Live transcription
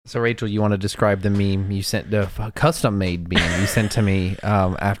So, Rachel, you want to describe the meme you sent, the custom-made meme you sent to me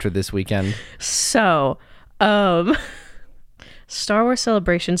after this weekend? So, Star Wars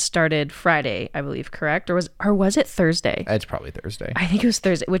Celebration started Friday, I believe, correct? Or was it Thursday? It's probably Thursday. I think it was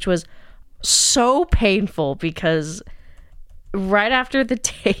Thursday, which was so painful because right after the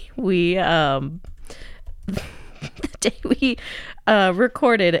day we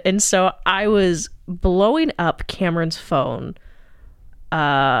recorded, and so I was blowing up Cameron's phone.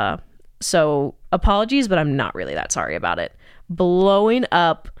 So apologies, but I'm not really that sorry about it. Blowing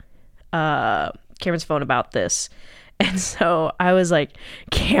up Cameron's phone about this. And so I was like,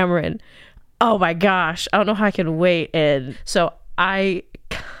 Cameron, oh my gosh, I don't know how I can wait. And so I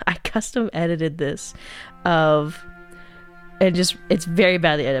custom edited this it's very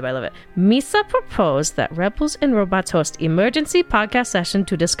badly edited, but I love it. Misa proposed that Rebels and Robots host emergency podcast session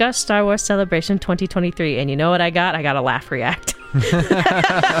to discuss Star Wars Celebration 2023. And you know what I got? I got a laugh react.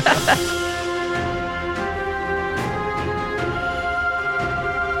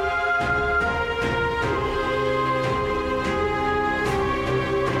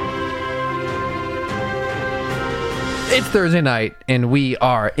 It's Thursday night, and we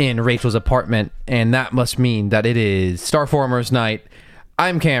are in Rachel's apartment, and that must mean that it is Starformers night.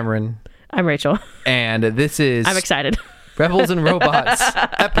 I'm Cameron. I'm Rachel. And this is... I'm excited. Rebels and Robots,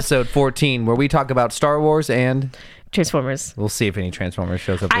 episode 14, where we talk about Star Wars and... Transformers. We'll see if any Transformers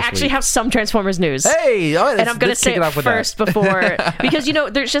shows up this I actually week. have some Transformers news. Hey! And I'm going to say it first before... because,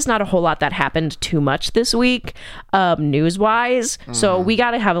 there's just not a whole lot that happened too much this week, news-wise. So we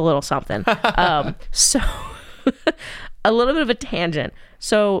got to have a little something. So... a little bit of a tangent.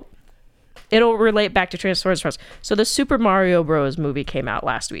 So it'll relate back to Transformers first. So the Super Mario Bros. Movie came out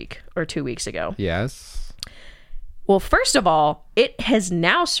last week or 2 weeks ago. Yes. Well, first of all, it is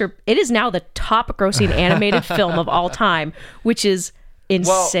now the top grossing animated film of all time, which is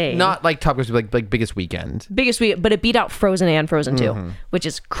insane. Well, not like top grossing, like biggest weekend. Biggest week, but it beat out Frozen and Frozen 2, which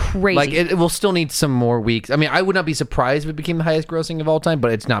is crazy. Like it will still need some more weeks. I mean, I would not be surprised if it became the highest grossing of all time,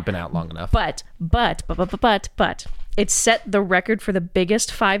 but it's not been out long enough. But it set the record for the biggest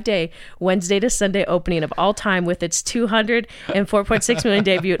 5-day Wednesday to Sunday opening of all time with its $204.6 million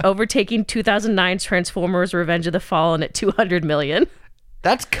debut, overtaking 2009's Transformers: Revenge of the Fallen at $200 million.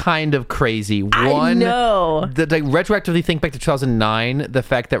 That's kind of crazy. I know. Retroactively think back to 2009, the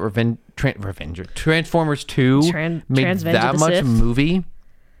fact that Transformers 2 made that much movie.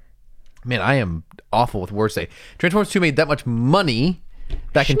 Man, I am awful with words today. Transformers 2 made that much money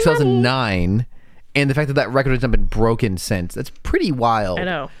back in 2009. And the fact that record has not been broken since. That's pretty wild. I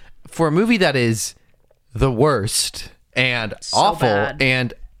know. For a movie that is the worst and so awful bad.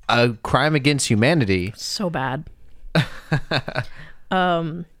 And a crime against humanity. So bad.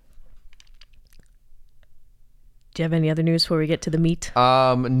 Do you have any other news before we get to the meat?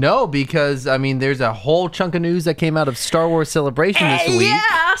 No, because, there's a whole chunk of news that came out of Star Wars Celebration this week.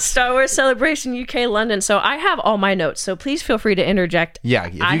 Yeah, Star Wars Celebration UK London. So I have all my notes, so please feel free to interject. Yeah,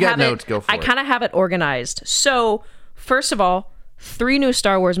 if you got notes, go for it. I kind of have it organized. So, first of all, 3 new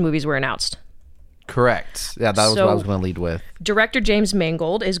Star Wars movies were announced. Correct. Yeah, that was what I was going to lead with. Director James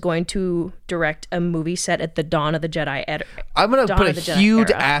Mangold is going to direct a movie set at the Dawn of the Jedi era. I'm going to put a huge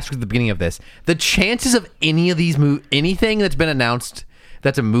asterisk at the beginning of this. The chances of any of these anything that's been announced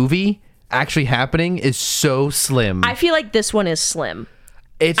that's a movie actually happening is so slim. I feel like this one is slim.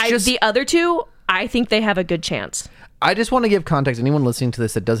 The other two, I think they have a good chance. I just want to give context. Anyone listening to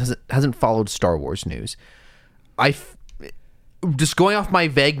this that hasn't followed Star Wars news, just going off my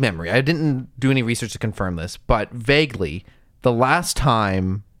vague memory, I didn't do any research to confirm this, but vaguely, the last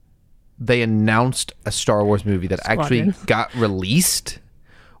time they announced a Star Wars movie that actually got released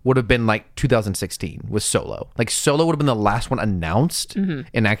would have been like 2016 with Solo. Like Solo would have been the last one announced and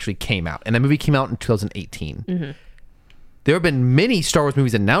actually came out. And that movie came out in 2018. Mm-hmm. There have been many Star Wars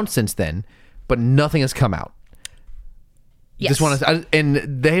movies announced since then, but nothing has come out. Yes. And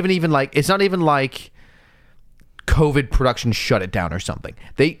they haven't even it's not even like COVID production shut it down or something.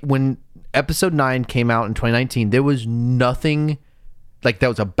 When episode 9 came out in 2019, there was nothing like that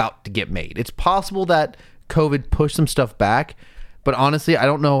was about to get made. It's possible that COVID pushed some stuff back, but honestly, I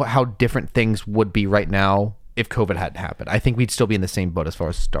don't know how different things would be right now if COVID hadn't happened. I think we'd still be in the same boat as far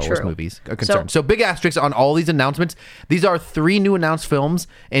as Star Wars movies are concerned. So big asterisks on all these announcements. These are 3 new announced films,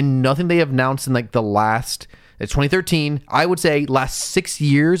 and nothing they have announced in the last... It's 2013. I would say last 6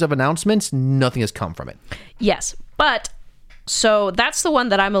 years of announcements, nothing has come from it. Yes, but So that's the one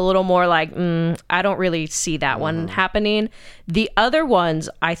that I'm a little more like, I don't really see that one happening. The other ones,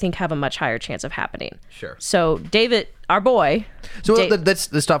 I think, have a much higher chance of happening. Sure. So David, our boy. So let's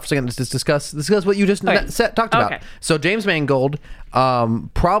stop for a second. Let's discuss what you just talked about. Okay. So James Mangold,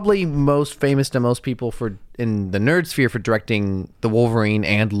 probably most famous to most people in the nerd sphere for directing The Wolverine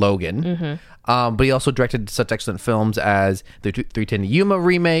and Logan. But he also directed such excellent films as the 310 Yuma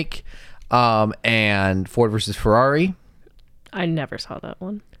remake and Ford versus Ferrari. I never saw that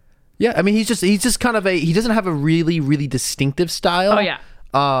one. Yeah, I mean, he's just kind of he doesn't have a really, really distinctive style. Oh, yeah.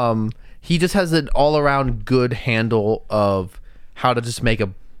 He just has an all-around good handle of how to just make a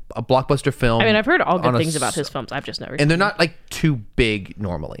blockbuster film. I mean, I've heard all good things about his films. I've just never seen and they're not like too big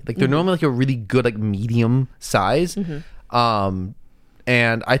normally. Like they're normally like a really good like medium size. And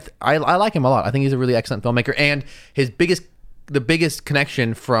I like him a lot. I think he's a really excellent filmmaker. And the biggest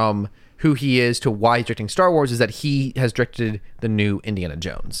connection from who he is to why he's directing Star Wars is that he has directed the new Indiana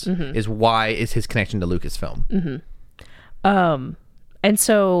Jones. Is his connection to Lucasfilm. And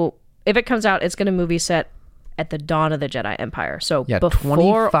so if it comes out, it's going to movie set at the dawn of the Jedi Empire. So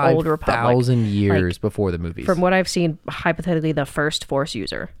before Old Republic. 25,000 years before the movies. From what I've seen, hypothetically, the first Force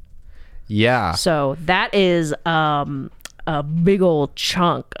user. Yeah. So that is a big old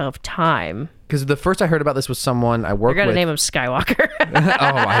chunk of time. Because the first I heard about this was someone I work with. You're going to name him Skywalker. Oh,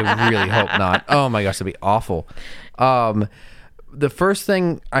 I really hope not. Oh my gosh, that'd be awful. The first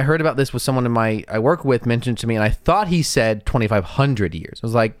thing I heard about this was someone I work with mentioned to me, and I thought he said 2,500 years. I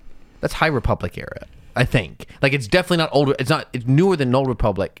was like, that's High Republic era, I think. Like, it's definitely not older. It's newer than Old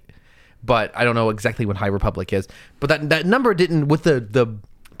Republic, but I don't know exactly when High Republic is. But that number didn't, with the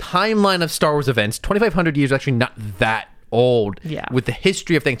timeline of Star Wars events, 2,500 years is actually not that old with the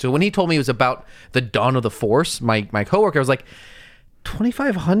history of things. So when he told me it was about the dawn of the Force, my coworker was like,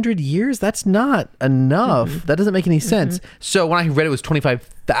 2,500 years? That's not enough. That doesn't make any sense. So when I read it was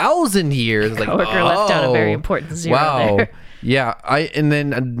 25,000 years, I was like, coworker left out a very important zero there. Yeah, and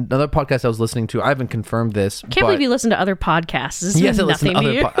then another podcast I was listening to, I haven't confirmed this. Can't believe you listen to other podcasts. Yes, I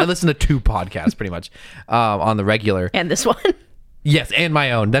listen to 2 podcasts pretty much on the regular. And this one? Yes, and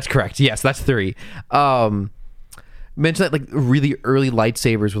my own. That's correct. Yes, that's 3. Mentioned that like really early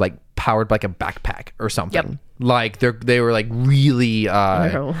lightsabers were like powered by like a backpack or something. Yep. Like they were like really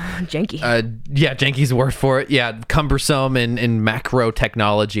janky. Janky's the word for it. Yeah, cumbersome and macro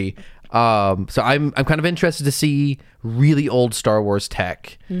technology. So I'm kind of interested to see really old Star Wars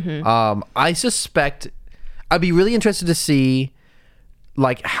tech. I suspect I'd be really interested to see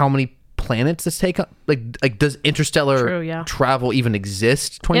like how many planets this take on. Like does interstellar travel even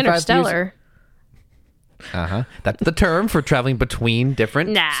exist? 25 years? That's the term for traveling between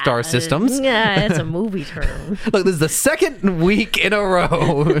different star systems. Yeah, it's a movie term. Look, this is the second week in a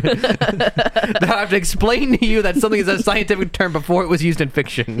row that I have to explain to you that something is a scientific term before it was used in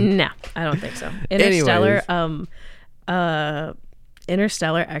fiction. No, I don't think so. Interstellar,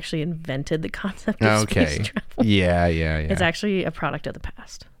 Interstellar actually invented the concept of space travel. Yeah. It's actually a product of the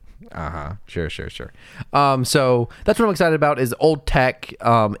past. Sure. So that's what I'm excited about is old tech.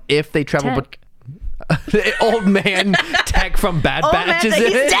 If they travel, the old man tech from Bad Batch is in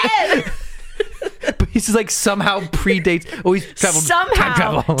it. He's dead. But he's like somehow predates. Oh, he's traveled. Somehow time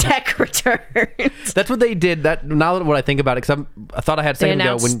travel. Tech returns. That's what they did. That now that what I think about it, because I thought I had a second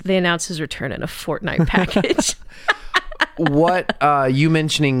ago when they announced his return in a Fortnite package. What you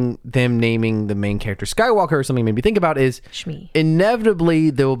mentioning them naming the main character Skywalker or something made me think about is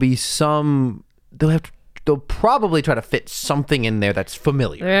inevitably there will be some. They'll probably try to fit something in there that's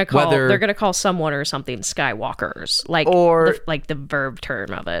familiar. They're gonna call someone or something Skywalkers, like the verb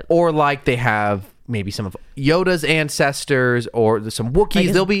term of it, or like they have maybe some of Yoda's ancestors or some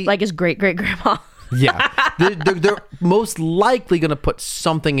Wookiees. They'll be like his great grandma. Yeah, they're most likely gonna put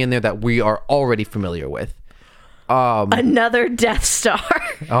something in there that we are already familiar with. Another Death Star.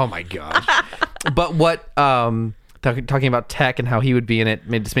 Oh my gosh! But what? Talking about tech and how he would be in it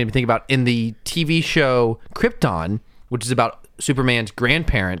just made me think about in the TV show Krypton, which is about Superman's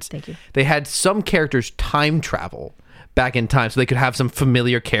grandparents. Thank you. They had some characters time travel back in time so they could have some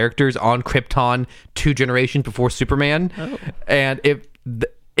familiar characters on Krypton 2 generations before Superman. Oh. And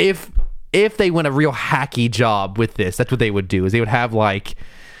if they went a real hacky job with this, that's what they would do is they would have like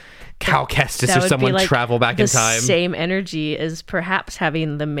Cal Kestis or someone travel back in time. The same energy as perhaps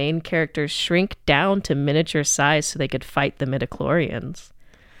having the main characters shrink down to miniature size so they could fight the midichlorians.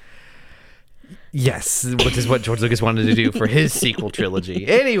 Yes, which is what George Lucas wanted to do for his sequel trilogy.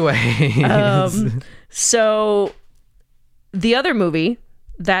 Anyway. So the other movie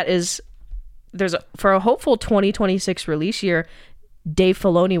that is for a hopeful 2026 release year, Dave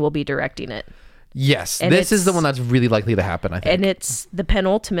Filoni will be directing it. Yes, this is the one that's really likely to happen, I think. And it's the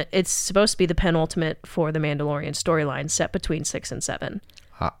penultimate. It's supposed to be the penultimate for the Mandalorian storyline set between 6 and 7.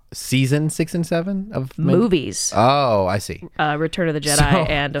 Season 6 and 7 of movies. Oh, I see. Return of the Jedi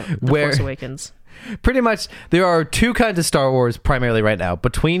and The Force Awakens. Pretty much, there are two kinds of Star Wars primarily right now,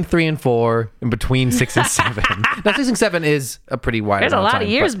 between 3 and 4 and between 6 and 7. Now, 6 and 7 is a pretty wide There's a lot of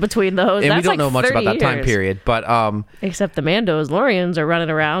years between those. And That's we don't know much about that time years. period. But except the Mandalorians are running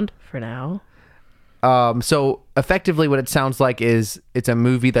around for now. So effectively what it sounds like is it's a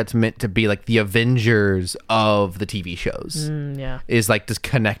movie that's meant to be like the Avengers of the TV shows. Yeah. Is like just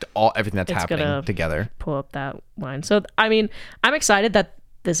connect everything that's happening together. Pull up that line. So, I mean, I'm excited that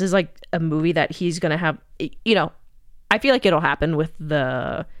this is like a movie that he's going to have, you know, I feel like it'll happen with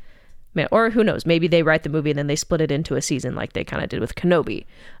or who knows, maybe they write the movie and then they split it into a season like they kind of did with Kenobi.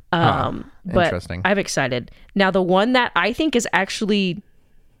 But interesting. I'm excited. Now, the one that I think is actually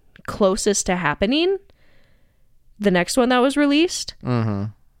closest to happening, the next one that was released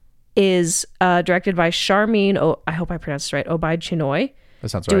is directed by Charmin, I hope I pronounced it right, Obaid Chinoy. That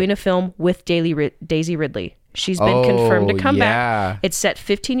sounds doing right. a film with Daisy Ridley. She's been confirmed to come back. It's set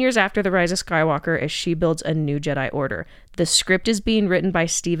 15 years after the rise of Skywalker as she builds a new Jedi Order. The script is being written by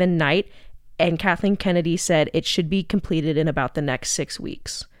Stephen Knight, and Kathleen Kennedy said it should be completed in about the next 6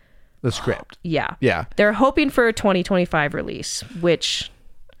 weeks. The script. Yeah. Yeah. They're hoping for a 2025 release, which...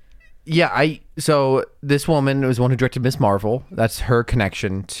 Yeah, so this woman was one who directed Miss Marvel. That's her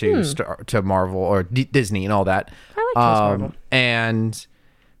connection to to Marvel or Disney and all that. I like Miss Marvel. And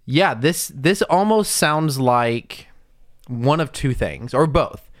yeah, this almost sounds like one of two things, or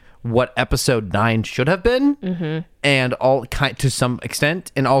both. What episode 9 should have been, and all to some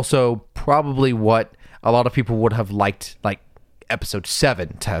extent, and also probably what a lot of people would have liked, like episode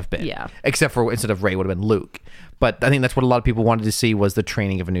 7 to have been. Yeah. Except for instead of Rey would have been Luke. But I think that's what a lot of people wanted to see was the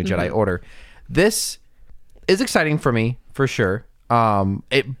training of a new Jedi Order. This is exciting for me, for sure.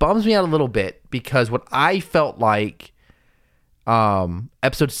 It bums me out a little bit because what I felt like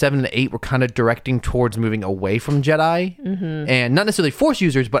episode 7 and 8 were kind of directing towards moving away from Jedi and not necessarily Force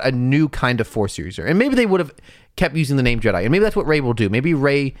users, but a new kind of Force user. And maybe they would have kept using the name Jedi. And maybe that's what Rey will do. Maybe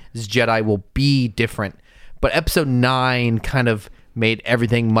Rey's Jedi will be different. But episode 9 kind of made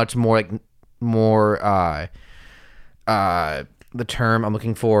everything much more the term I'm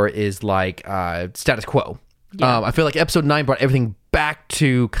looking for is like status quo. Yeah. I feel like episode 9 brought everything back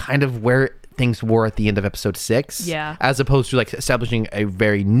to kind of where things were at the end of episode 6. Yeah. As opposed to like establishing a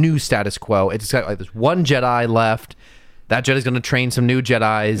very new status quo. It's got like there's one Jedi left. That Jedi's going to train some new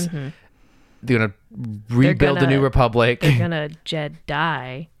Jedis. They're going to rebuild the New Republic. They're going to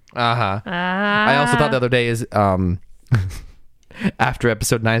Jedi. I also thought the other day is after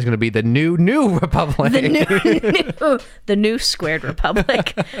episode 9 is going to be the new Republic. The new squared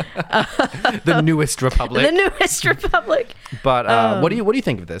Republic. The newest Republic. The newest Republic. But what do you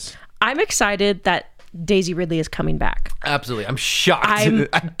think of this? I'm excited that Daisy Ridley is coming back. Absolutely. I'm shocked.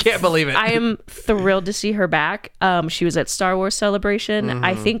 I can't believe it. I am thrilled to see her back. She was at Star Wars Celebration.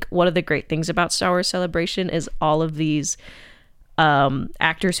 I think one of the great things about Star Wars Celebration is all of these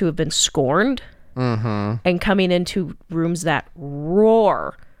actors who have been scorned and coming into rooms that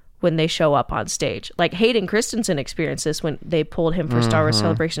roar when they show up on stage. Like Hayden Christensen experienced this when they pulled him for Star Wars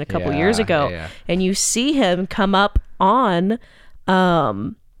Celebration a couple years ago. And you see him come up on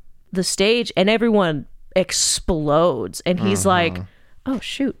the stage and everyone explodes. And he's like, oh,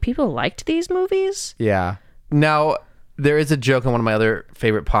 shoot, people liked these movies? Yeah. Now, there is a joke on one of my other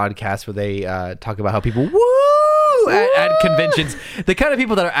favorite podcasts where they talk about how people woo at conventions. The kind of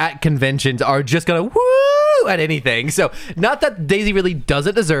people that are at conventions are just going to woo at anything. So, not that Daisy really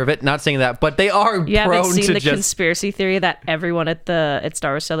doesn't deserve it, not saying that, but they are you prone haven't seen to the conspiracy theory that everyone at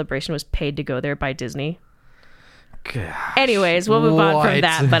Star Wars Celebration was paid to go there by Disney? Gosh, anyways, we'll move on from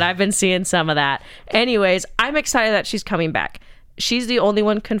that, but I've been seeing some of that. Anyways, I'm excited that she's coming back. She's the only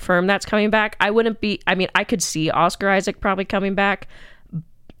one confirmed that's coming back. I could see Oscar Isaac probably coming back.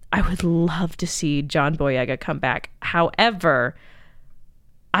 I would love to see John Boyega come back. However,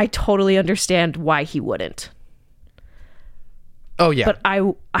 I totally understand why he wouldn't. Oh yeah. But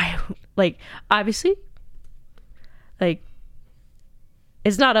I like, obviously, like,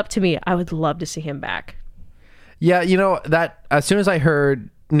 it's not up to me. I would love to see him back. Yeah, you know, that as soon as I heard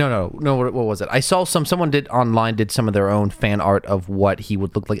no, what was it? I saw someone did some of their own fan art of what he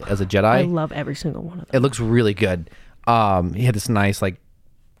would look like as a Jedi. I love every single one of them. It looks really good. He had this nice like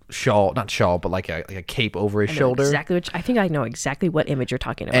not shawl, but like a cape over his shoulder. I think I know exactly what image you're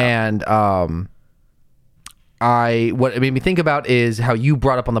talking about. And what it made me think about is how you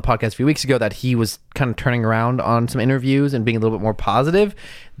brought up on the podcast a few weeks ago that he was kind of turning around on some interviews and being a little bit more positive.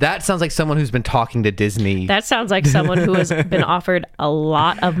 That sounds like someone who's been talking to Disney. That sounds like someone who has been offered a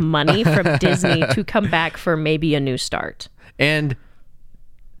lot of money from Disney to come back for maybe a new start. And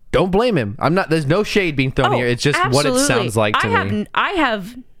don't blame him. There's no shade being thrown here. It's just absolutely. what it sounds like to me. I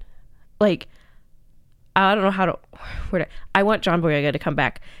have like, I don't know how to I want John Boyega to come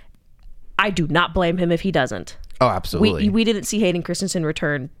back. I do not blame him if he doesn't. Oh, absolutely. We didn't see Hayden Christensen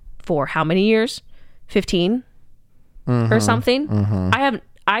return for how many years? 15 or something.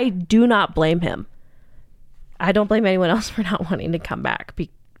 I do not blame him. I don't blame anyone else for not wanting to come back.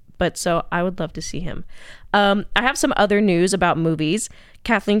 But so I would love to see him. I have some other news about movies.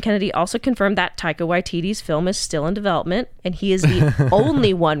 Kathleen Kennedy also confirmed that Taika Waititi's film is still in development, and he is the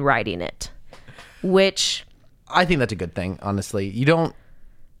only one writing it. Which I think that's a good thing, honestly. He's going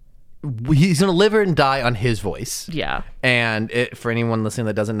to live and die on his voice. Yeah. And for anyone listening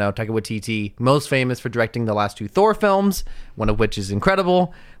that doesn't know, Taika Waititi, most famous for directing the last 2 Thor films, one of which is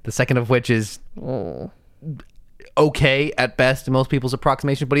incredible, the second of which is okay at best in most people's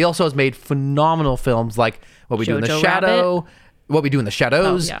approximation, but he also has made phenomenal films like What We Do in the Shadow, What We Do in the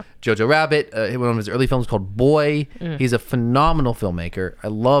Shadows, Jojo Rabbit, one of his early films called Boy. He's a phenomenal filmmaker.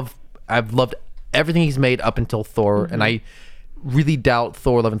 I've loved everything he's made up until Thor, and I really doubt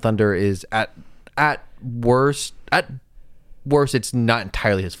Thor Love and Thunder is at worst it's not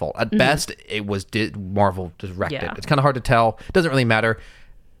entirely his fault. At best it was Marvel just wrecked it. It's kind of hard to tell. It doesn't really matter.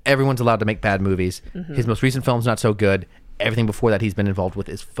 Everyone's allowed to make bad movies. His most recent film's not so good. Everything before that he's been involved with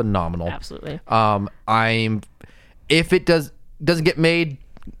is phenomenal. Absolutely. If it doesn't get made,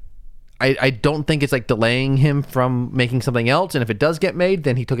 I don't think it's like delaying him from making something else. And if it does get made,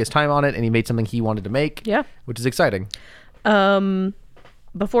 then he took his time on it and he made something he wanted to make. Yeah. Which is exciting. Before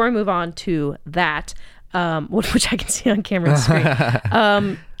we move on to that, which I can see on camera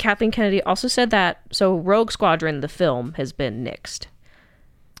screen, Kathleen Kennedy also said that Rogue Squadron, the film, has been nixed.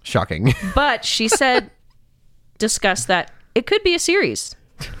 Shocking. But she said, discussed that it could be a series.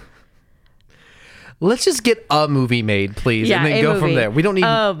 Let's just get a movie made, please, and then go from there. We don't need,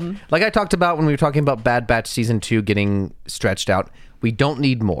 like I talked about when we were talking about Bad Batch Season 2 getting stretched out, we don't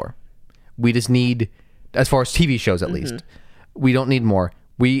need more. We just need, as far as TV shows at least, we don't need more.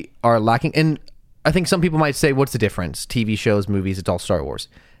 We are lacking, and I think some people might say, what's the difference? TV shows, movies, it's all Star Wars.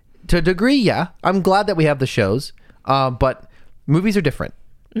 To a degree, yeah. I'm glad that we have the shows, but movies are different.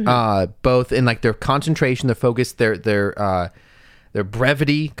 Both in like their concentration, their focus, their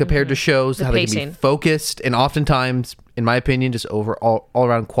brevity compared to shows, how they can be focused, and oftentimes, in my opinion, just overall all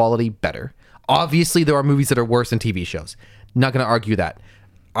around quality better. Obviously, there are movies that are worse than TV shows. Not going to argue that.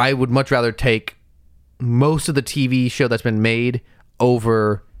 I would much rather take most of the TV show that's been made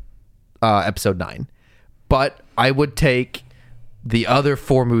over episode 9, but I would take the other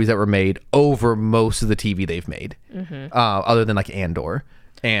 4 movies that were made over most of the TV they've made, other than like Andor.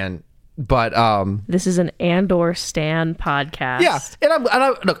 But this is an Andor Stan podcast. Yeah, and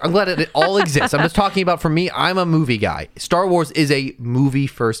I'm glad it all exists. I'm just talking about, for me, I'm a movie guy. Star Wars is a movie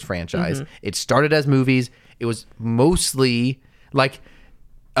first franchise. It started as movies. It was mostly like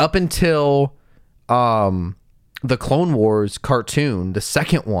up until the Clone Wars cartoon, the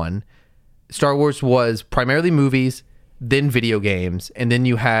second one. Star Wars was primarily movies, then video games, and then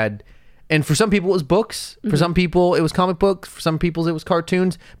you had. And for some people, it was books. For some people, it was comic books. For some people, it was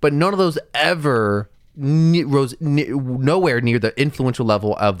cartoons. But none of those ever rose nowhere near the influential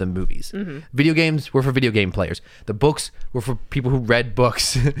level of the movies. Video games were for video game players. The books were for people who read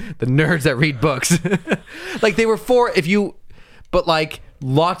books. The nerds that read books. Like, they were for but like,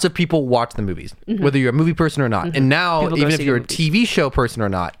 lots of people watch the movies, whether you're a movie person or not. And now, people even if you're a TV show person or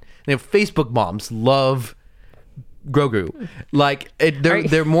not, Facebook moms love Grogu. Like,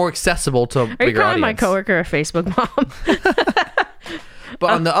 they're more accessible to a bigger audience. Are you calling my coworker a Facebook mom? But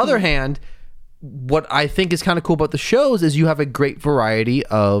on the other hand, what I think is kind of cool about the shows is you have a great variety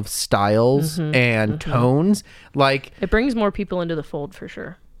of styles and tones. Like, it brings more people into the fold for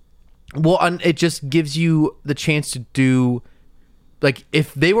sure. Well, and it just gives you the chance to do, like,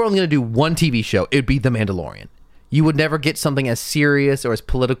 if they were only going to do one TV show, it'd be The Mandalorian. You would never get something as serious or as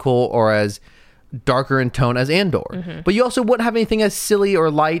political or as darker in tone as Andor. But you also wouldn't have anything as silly or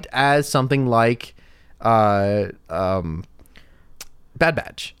light as something like Bad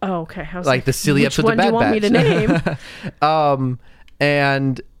Batch. Oh, okay. I was like the silly episodes of Bad Batch. Which one do you want me to name?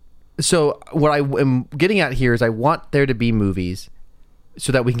 And so what I am getting at here is I want there to be movies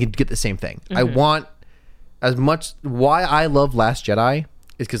so that we can get the same thing. I want as much. Why I love Last Jedi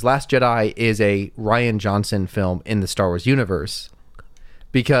is because Last Jedi is a Rian Johnson film in the Star Wars universe,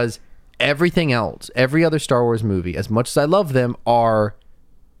 because everything else, every other Star Wars movie, as much as I love them, are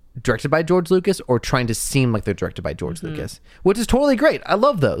directed by George Lucas or trying to seem like they're directed by George Lucas, which is totally great. I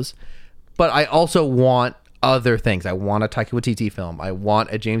love those. But I also want other things. I want a Taika Waititi film. I want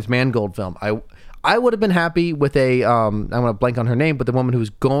a James Mangold film. I would have been happy with a I'm going to blank on her name, but the woman who's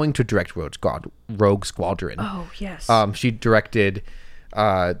going to direct Rogue Squadron. Oh, yes. She directed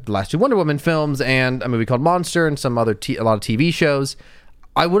the last 2 Wonder Woman films and a movie called Monster and some other a lot of TV shows.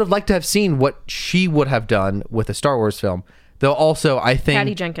 I would have liked to have seen what she would have done with a Star Wars film. Though also, I think...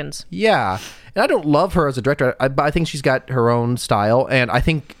 Patty Jenkins. Yeah. And I don't love her as a director, but I think she's got her own style. And I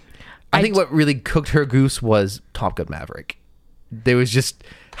think what really cooked her goose was Top Gun Maverick. There was just...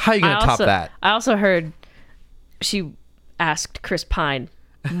 How are you going to top that? I also heard she asked Chris Pine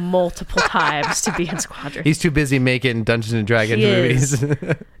multiple times to be in Squadron. He's too busy making Dungeons and Dragons movies.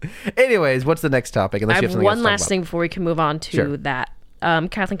 Anyways, what's the next topic? I have one last thing before we can move on to that.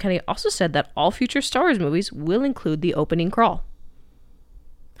 Kathleen Kennedy also said that all future Star Wars movies will include the opening crawl.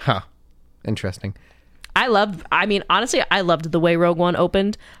 Huh. Interesting. Honestly, I loved the way Rogue One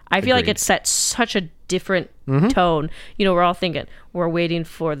opened. I feel like it set such a different tone. You know, we're all thinking, we're waiting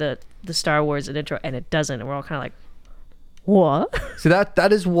for the Star Wars intro, and it doesn't. And we're all kind of like, what? So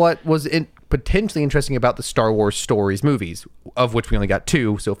that is what was potentially interesting about the Star Wars Stories movies, of which we only got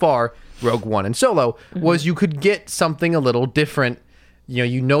 2 so far, Rogue One and Solo, was you could get something a little different.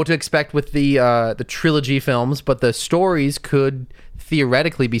 You know what to expect with the trilogy films, but the stories could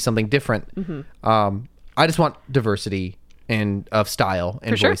theoretically be something different. I just want diversity of style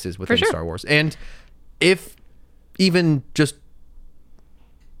and voices within Star Wars. And if even just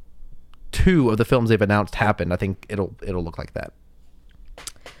 2 of the films they've announced happen, I think it'll look like that.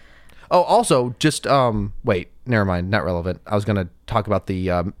 Oh, also, just wait, never mind, not relevant. I was going to talk about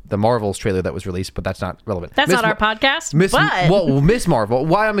the Marvels trailer that was released, but that's not relevant. That's not our podcast. Miss Marvel.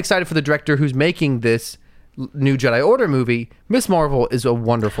 Why I'm excited for the director who's making this new Jedi Order movie. Miss Marvel is a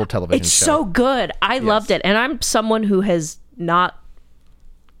wonderful television show. It's so good. I loved it, and I'm someone who has not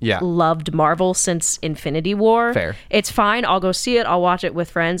loved Marvel since Infinity War. Fair. It's fine. I'll go see it. I'll watch it with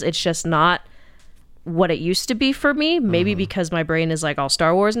friends. It's just not what it used to be for me. Maybe because my brain is like all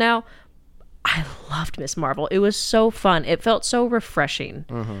Star Wars now. I loved Miss Marvel. It was so fun. It felt so refreshing.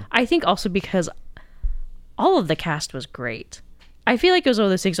 I think also because all of the cast was great. I feel like it was one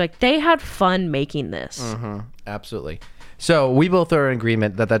of those things like they had fun making this. Absolutely. So we both are in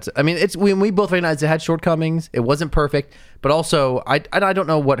agreement that's. I mean, it's we both recognize it had shortcomings. It wasn't perfect, but also I don't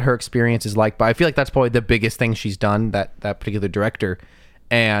know what her experience is like, but I feel like that's probably the biggest thing she's done. That particular director,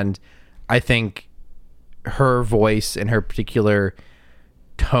 and I think her voice and her particular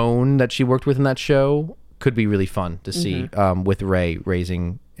tone that she worked with in that show could be really fun to see with Rey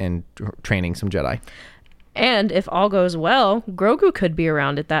raising and training some Jedi. And if all goes well, Grogu could be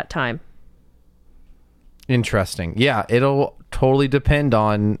around at that time. Interesting. Yeah, it'll totally depend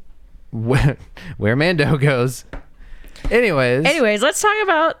on where Mando goes. Anyways, let's talk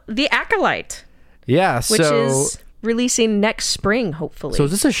about The Acolyte. Yeah, which is releasing next spring, hopefully. So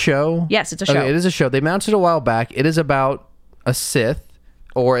is this a show? Yes, it's a show. Okay, it is a show. They announced it a while back. It is about a Sith,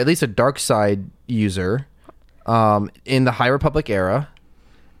 or at least a dark side user, in the High Republic era.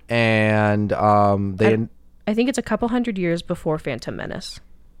 And I think it's a couple hundred years before Phantom Menace.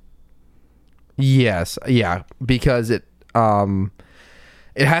 Yes, yeah, because it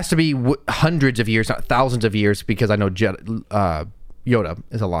has to be hundreds of years, not thousands of years, because I know Yoda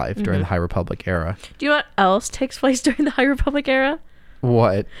is alive during the High Republic era. Do you know what else takes place during the High Republic era?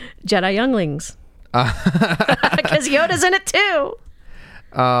 What? Jedi Younglings. Because Yoda's in it too.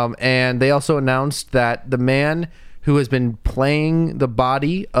 And they also announced that the man who has been playing the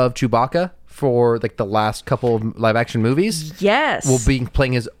body of Chewbacca for like the last couple of live action movies, will be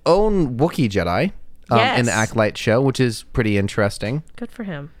playing his own Wookiee Jedi in the Acolyte show, which is pretty interesting. Good for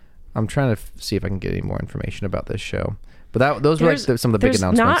him. I'm trying to see if I can get any more information about this show, but those were like some of the big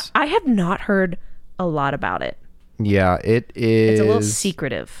announcements. I have not heard a lot about it. Yeah, it is. It's a little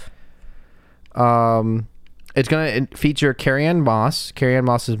secretive. It's going to feature Carrie-Anne Moss. Carrie-Anne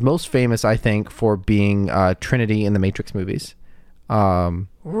Moss is most famous, I think, for being Trinity in the Matrix movies.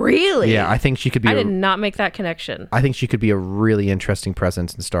 Really? Yeah, I think she could be. I did not make that connection. I think she could be a really interesting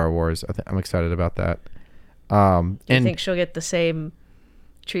presence in Star Wars. I'm excited about that. You think she'll get the same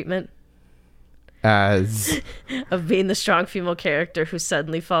treatment as of being the strong female character who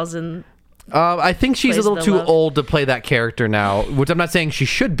suddenly falls in? I think she's a little too old to play that character now, which I'm not saying she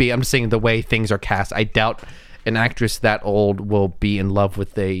should be. I'm just saying the way things are cast. I doubt an actress that old will be in love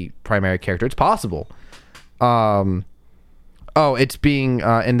with a primary character. It's possible. It's being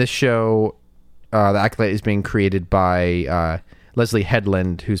in this show. The Acolyte is being created by Leslie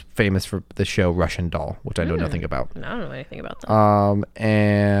Headland, who's famous for the show Russian Doll, which I know nothing about. I don't know anything about that.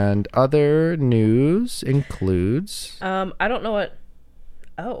 And other news includes... I don't know what...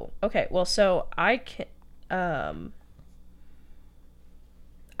 Oh, okay. Well, so I can...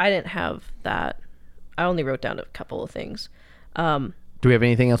 I didn't have that. I only wrote down a couple of things. Do we have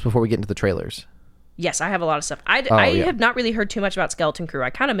anything else before we get into the trailers? Yes, I have a lot of stuff. I have not really heard too much about Skeleton Crew.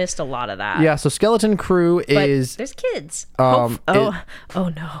 I kind of missed a lot of that. Yeah, so Skeleton Crew is... But there's kids. Oh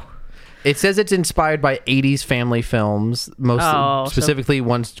No. It says it's inspired by 80s family films, specifically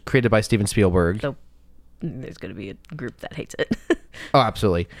ones created by Steven Spielberg. So there's going to be a group that hates it. Oh,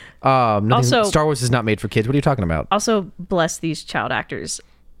 absolutely. Also, Star Wars is not made for kids. What are you talking about? Also, bless these child actors.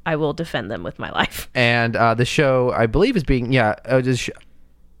 I will defend them with my life. And the show, I believe, is being...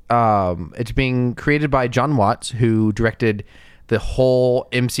 it's being created by John Watts, who directed the whole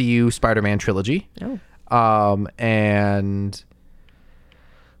MCU Spider-Man trilogy. I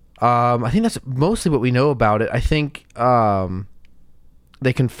think that's mostly what we know about it. I think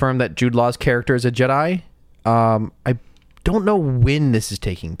they confirmed that Jude Law's character is a Jedi. I don't know when this is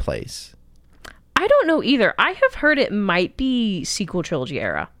taking place. I don't know either. I have heard it might be sequel trilogy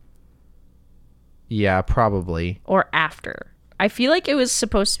era. Yeah, probably. Or after. I feel like it was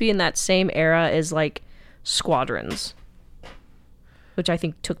supposed to be in that same era as like Squadrons, which I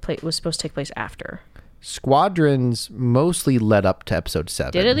think was supposed to take place after. Squadrons mostly led up to episode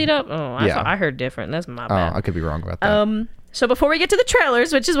 7. Did it lead up? Oh, I heard different. That's my bad. I could be wrong about that. So before we get to the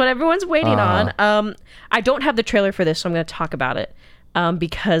trailers, which is what everyone's waiting on, I don't have the trailer for this, so I'm going to talk about it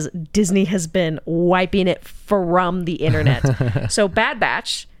because Disney has been wiping it from the internet. So Bad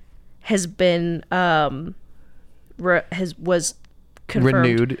Batch has been was confirmed,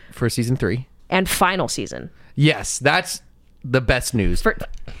 renewed for season 3 and final season. Yes, that's the best news.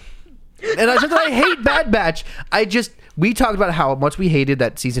 And I hate Bad Batch. We talked about how much we hated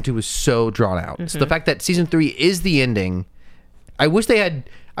that season 2 was so drawn out. So the fact that season 3 is the ending, I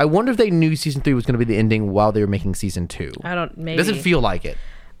wonder if they knew season 3 was going to be the ending while they were making season 2. Maybe. It doesn't feel like it.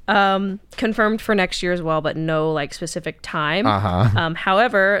 Confirmed for next year as well, but no like specific time.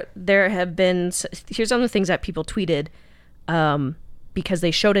 However, there have been, here's some of the things that people tweeted, because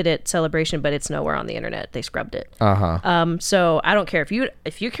they showed it at Celebration, but it's nowhere on the internet. They scrubbed it. So I don't care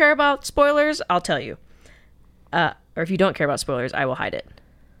if you care about spoilers, I'll tell you. Or if you don't care about spoilers, I will hide it.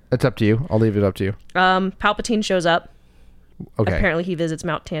 It's up to you. I'll leave it up to you. Palpatine shows up. Okay. Apparently he visits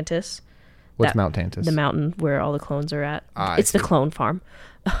Mount Tantus. What's Mount Tantus? The mountain where all the clones are at. It's the clone farm.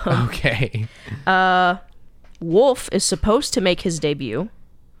 Okay. Wolf is supposed to make his debut.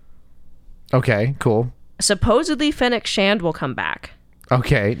 Okay, cool. Supposedly Fennec Shand will come back.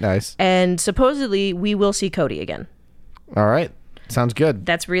 Okay, nice. And supposedly we will see Cody again. All right. Sounds good.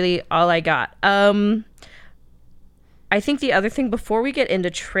 That's really all I got. I think the other thing before we get into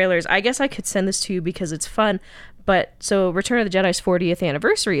trailers, I guess I could send this to you because it's fun. But so Return of the Jedi's 40th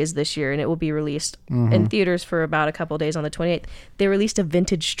anniversary is this year, and it will be released in theaters for about a couple of days on the 28th. They released a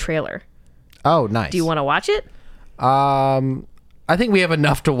vintage trailer. Oh, nice. Do you want to watch it? I think we have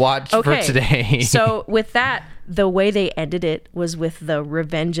enough to watch for today. So with that, the way they ended it was with the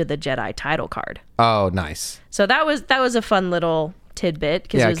Revenge of the Jedi title card. Oh, nice. So that was a fun little tidbit.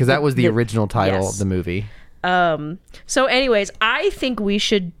 Because that was the original title of the movie. So anyways, I think we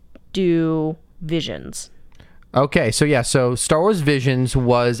should do Visions. Okay, so Star Wars Visions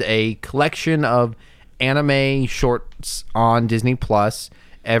was a collection of anime shorts on Disney Plus.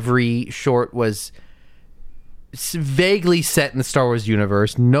 Every short was vaguely set in the Star Wars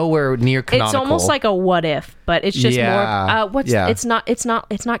universe, nowhere near canonical. It's almost like a what if, but it's just more.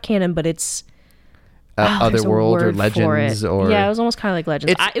 It's not canon, but it's Otherworld or Legends or it was almost kind of like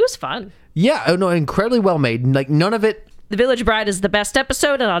Legends. It was fun. Yeah, no, incredibly well made. Like none of it. The Village Bride is the best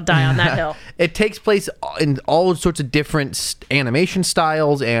episode, and I'll die on that hill. It takes place in all sorts of different animation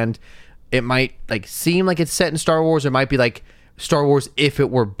styles, and it might like seem like it's set in Star Wars. It might be like Star Wars if it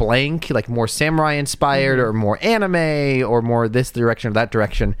were blank, like more samurai inspired, or more anime, or more this direction or that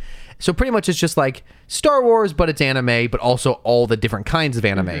direction. So pretty much it's just like Star Wars, but it's anime, but also all the different kinds of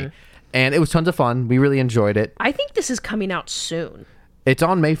anime. And it was tons of fun. We really enjoyed it. I think this is coming out soon. It's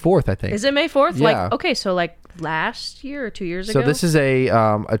on May 4th, I think. Is it May 4th? Yeah. So last year or 2 years ago? So this is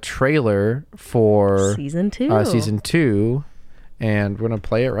a trailer for Season 2. Season 2, and we're going to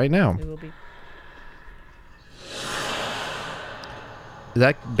play it right now. It will be. Is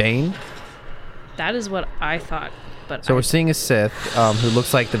that Bane? That is what I thought. But we're seeing a Sith who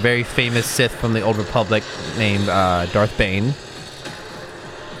looks like the very famous Sith from the Old Republic named Darth Bane.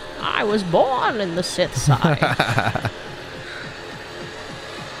 I was born in the Sith side.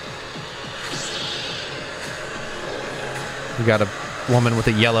 We got a woman with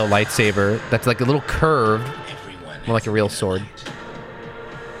a yellow lightsaber that's like a little curved, more like a real sword.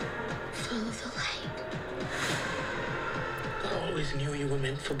 Follow the light. I always knew you were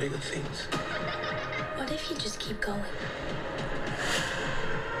meant for bigger things. What if you just keep going?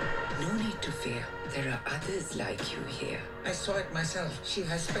 No need to fear. There are others like you here. I saw it myself. She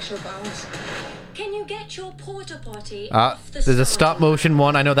has special powers. Can you get your porta potty off the There's a stop motion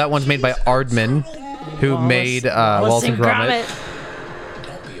one. I know that one's made by Aardman, who made Wallace and Gromit.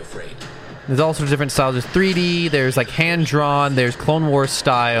 Don't be afraid. There's all sorts of different styles. There's 3D, there's like hand-drawn, there's Clone Wars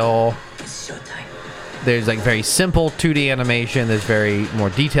style. It's showtime. There's like very simple 2D animation, there's very more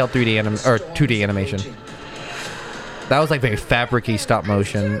detailed 2D animation. That was like very fabric-y stop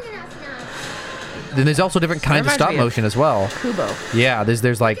motion. Then there's also different kinds of stop motion as well. Kubo. Yeah,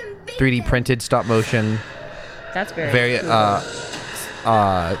 there's like 3D printed stop motion. That's very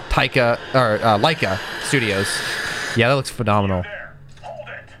Taika or Laika Studios. Yeah, that looks phenomenal.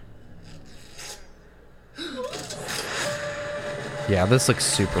 Yeah, this looks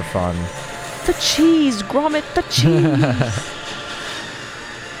super fun. The cheese, Gromit, the cheese.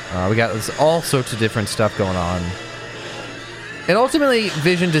 We got all sorts of different stuff going on. And ultimately,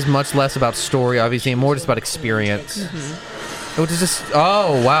 Vision is much less about story, obviously, and more just about experience. Which is just...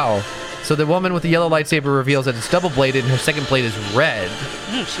 Oh, wow. So the woman with the yellow lightsaber reveals that it's double-bladed and her second blade is red.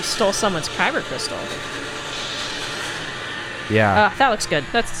 She stole someone's kyber crystal. Yeah. That looks good.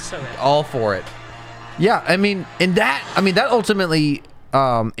 That's so good. All for it. Yeah, that ultimately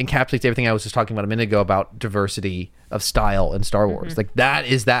encapsulates everything I was just talking about a minute ago about diversity of style in Star Wars. Like, that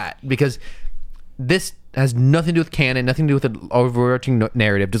is that. Because this has nothing to do with canon, nothing to do with an overarching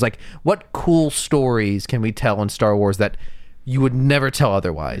narrative. Just like, what cool stories can we tell in Star Wars that you would never tell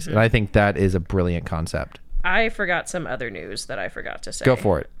otherwise? And I think that is a brilliant concept. I forgot some other news that I forgot to say. Go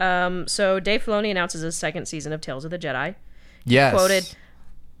for it. So Dave Filoni announces his second season of Tales of the Jedi. Yes. Quoted,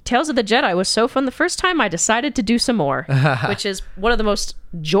 "Tales of the Jedi was so fun the first time I decided to do some more," which is one of the most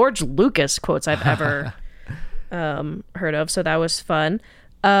George Lucas quotes I've ever heard of. So that was fun.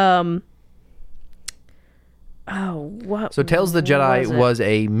 So Tales of the Jedi was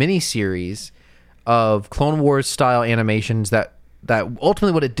a mini-series of Clone Wars style animations that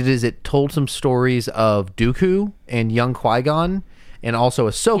ultimately what it did is it told some stories of Dooku and young Qui-Gon and also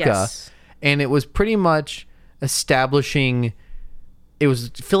Ahsoka. Yes. And it was pretty much establishing, it was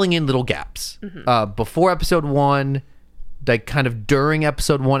filling in little gaps. Before episode 1, like kind of during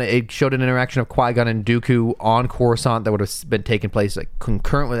episode 1, it showed an interaction of Qui-Gon and Dooku on Coruscant that would have been taking place like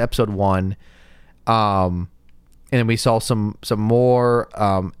concurrent with episode 1. And then we saw some more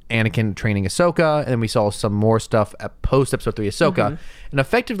Anakin training Ahsoka, and then we saw some more stuff at post episode 3 Ahsoka. And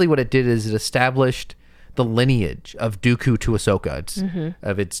effectively what it did is it established the lineage of Dooku to Ahsoka.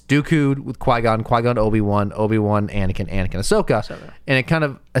 It's Dooku with Qui-Gon, Qui-Gon Obi-Wan, Obi-Wan Anakin, Anakin Ahsoka. And it kind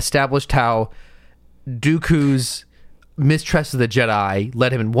of established how Dooku's mistrust of the Jedi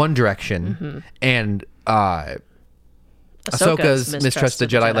led him in one direction, and Ahsoka's mistrust of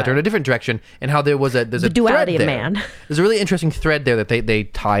the Jedi led her in a different direction, and how there's a duality thread of there. man. There's a really interesting thread there that they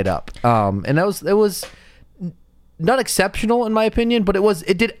tied up, and it was not exceptional in my opinion, but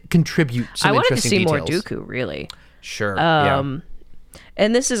it did contribute some I wanted to interesting see details. more Dooku, really. Sure. And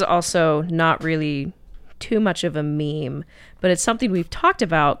this is also not really too much of a meme, but it's something we've talked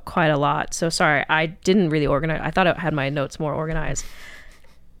about quite a lot. So sorry, I didn't really organize. I thought I had my notes more organized.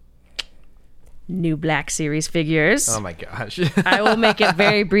 New Black Series figures. Oh my gosh. I will make it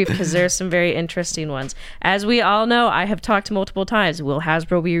very brief because there's some very interesting ones. As we all know, I have talked multiple times. Will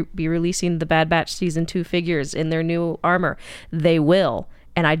Hasbro be releasing the Bad Batch Season 2 figures in their new armor? They will.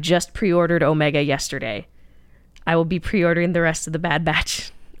 And I just pre-ordered Omega yesterday. I will be pre-ordering the rest of the Bad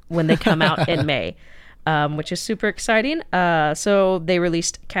Batch when they come out in May, which is super exciting. So they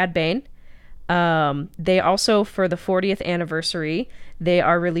released Cad Bane. They also, for the 40th anniversary, they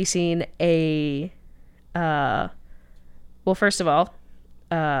are releasing a, first of all,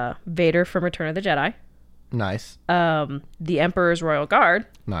 Vader from Return of the Jedi. Nice. The Emperor's Royal Guard.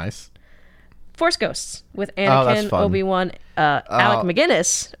 Nice. Force Ghosts with Anakin, Obi-Wan, Alec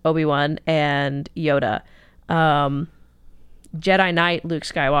McGinnis, Obi-Wan, and Yoda. Jedi Knight, Luke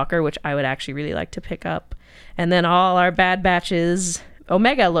Skywalker, which I would actually really like to pick up. And then all our Bad Batches.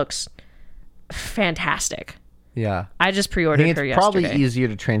 Omega looks fantastic. Yeah. I just pre-ordered her yesterday. It's probably easier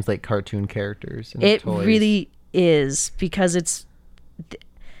to translate cartoon characters into it toys. Really is, because it's,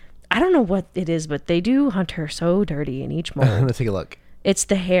 I don't know what it is, but they do hunt her so dirty in each mold. Let's take a look. It's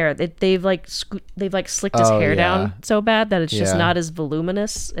the hair. They've slicked his hair down so bad that it's just not as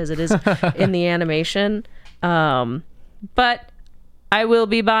voluminous as it is in the animation. But I will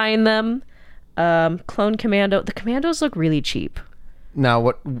be buying them. Clone Commando. The Commandos look really cheap. Now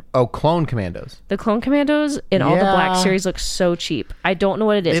what? Oh, Clone Commandos. The Clone Commandos in all the Black series look so cheap. I don't know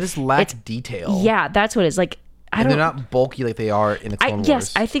what it is. They just lack detail. Yeah, that's what it is. Like, they're not bulky like they are in the Clone Wars.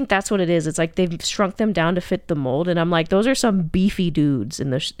 Yes, I think that's what it is. It's like they've shrunk them down to fit the mold, and I'm like, those are some beefy dudes in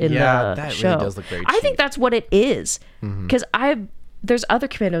the show. That really does look very cheap. I think that's what it is, because there's other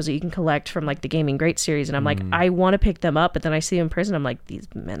Commandos that you can collect from like the Gaming Great series, and I'm like, I want to pick them up, but then I see them in prison, I'm like, these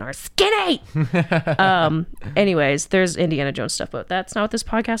men are skinny. Anyways, there's Indiana Jones stuff, but that's not what this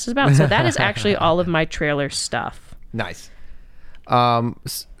podcast is about. So that is actually all of my trailer stuff. Nice. Well,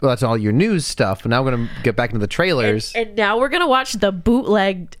 that's all your news stuff. But now we're gonna get back into the trailers. And now we're gonna watch the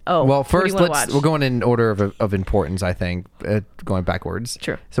bootlegged. Oh, well, first we're going in order of importance. I think going backwards.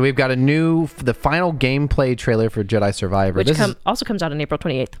 True. So we've got the final gameplay trailer for Jedi Survivor, which also comes out on April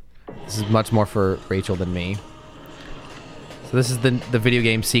 28th. This is much more for Rachel than me. So this is the video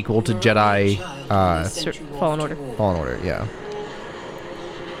game sequel to Jedi Fallen Order. Fallen Order, yeah.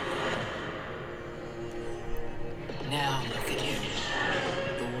 Now look at him.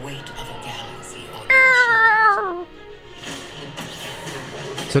 The weight of a galaxy on your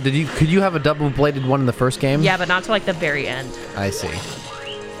So could you have a double-bladed one in the first game? Yeah, but not to like the very end. I see.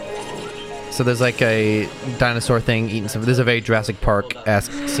 So there's like a dinosaur thing eating some. There's a very Jurassic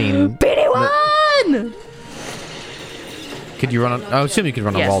Park-esque scene. BD1! Could you run on? I assume you could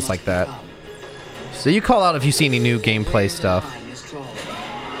run on walls like that. So you call out if you see any new gameplay stuff.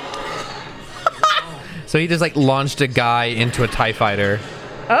 So he just like launched a guy into a TIE fighter.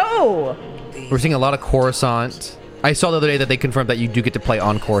 Oh! We're seeing a lot of Coruscant. I saw the other day that they confirmed that you do get to play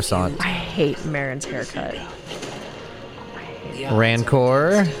on Coruscant. I hate Marin's haircut.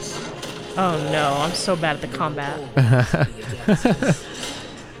 Rancor. Oh no, I'm so bad at the combat.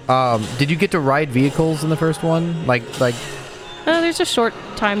 Did you get to ride vehicles in the first one? Like there's a short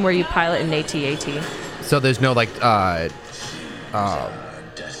time where you pilot an AT-AT. So there's no like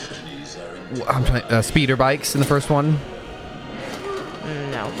speeder bikes in the first one?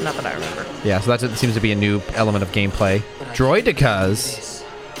 No, not that I remember. Yeah, so that seems to be a new element of gameplay. Droidicas.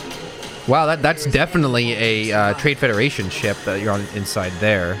 Wow, that's definitely a Trade Federation ship that you're on inside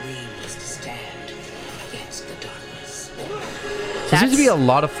there. So there seems to be a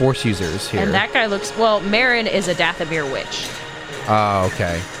lot of Force users here. And that guy looks... Well, Marin is a Dathomir witch. Oh,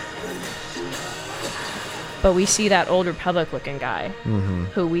 okay. But we see that old Republic-looking guy,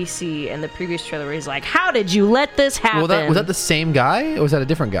 who we see in the previous trailer where he's like, how did you let this happen? Well, was that the same guy, or was that a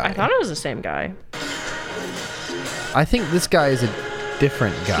different guy? I thought it was the same guy. I think this guy is a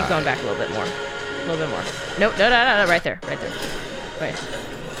different guy. Keep going back a little bit more. A little bit more. Nope, no, right there. Right.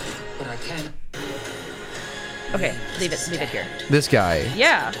 But I can. Okay, leave it here. This guy.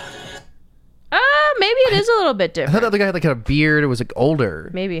 Yeah. Maybe it is a little bit I different. thought the other guy had like a beard, it was like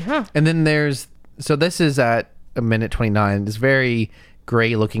older. Maybe, huh? And then so this is at a minute 29, this very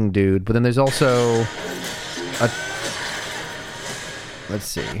gray looking dude, but then there's also let's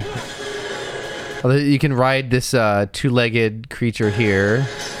see. You can ride this two-legged creature here.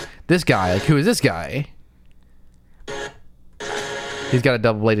 This guy, like who is this guy? He's got a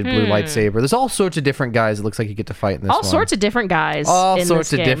double-bladed blue lightsaber. There's all sorts of different guys it looks like you get to fight in this one. All sorts of different guys. All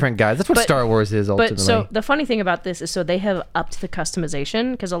sorts of different guys. That's what Star Wars is ultimately. But so the funny thing about this is so they have upped the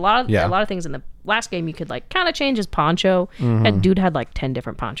customization because a lot of things in the last game you could like kind of change his poncho. And dude had like 10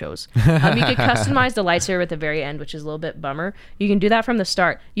 different ponchos. You could customize the lightsaber at the very end, which is a little bit bummer. You can do that from the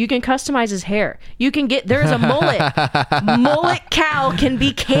start. You can customize his hair. You can there's a mullet. Mullet Cal can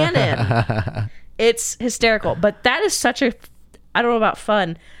be canon. It's hysterical. But that is such a I don't know about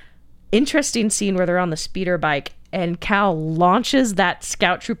fun. Interesting scene where they're on the speeder bike and Cal launches that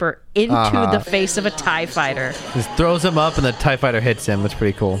scout trooper into the face of a TIE fighter. Just throws him up and the TIE fighter hits him. That's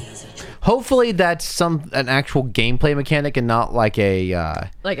pretty cool. Hopefully that's an actual gameplay mechanic and not like a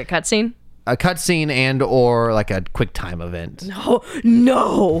cutscene? A cutscene and or like a quick time event.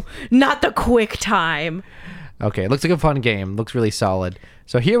 No, not the quick time. Okay, it looks like a fun game. Looks really solid.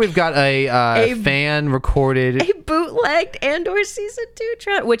 So here we've got a fan-recorded... A bootlegged Andor Season 2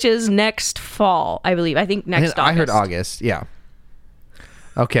 trailer, which is next fall, I believe. I think next August. I heard August, yeah.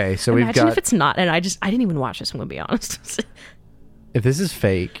 Okay, so we've got... Imagine if it's not, and I didn't even watch this, I'm going to be honest. If this is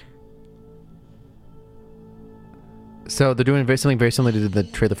fake... So they're doing something very similar to the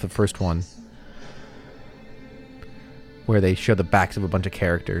trailer for the first one. Where they show the backs of a bunch of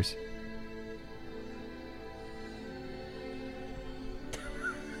characters.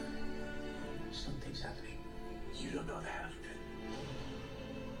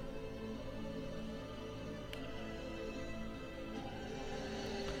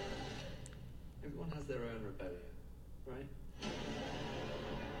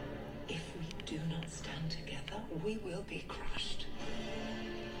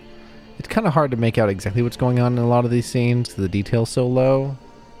 It's kind of hard to make out exactly what's going on in a lot of these scenes because the detail's so low.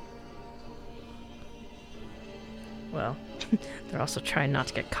 Well, they're also trying not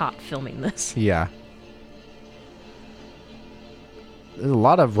to get caught filming this. Yeah. There's a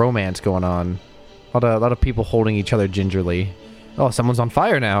lot of romance going on. A lot of people holding each other gingerly. Oh, someone's on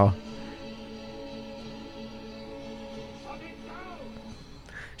fire now.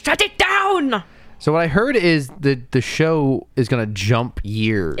 Shut it down! So what I heard is the show is going to jump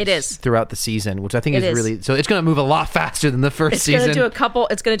years. It is. Throughout the season, which I think is really... So it's going to move a lot faster than the first season. It's going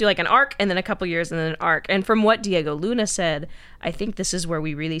to do like an arc and then a couple years and then an arc. And from what Diego Luna said, I think this is where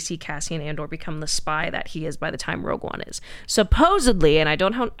we really see Cassian Andor become the spy that he is by the time Rogue One is. Supposedly, and I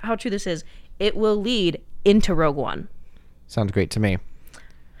don't know how true this is, it will lead into Rogue One. Sounds great to me.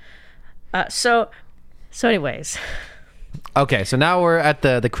 So anyways... Okay, so now we're at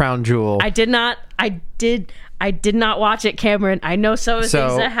the crown jewel. I did not watch it, Cameron. I know some of the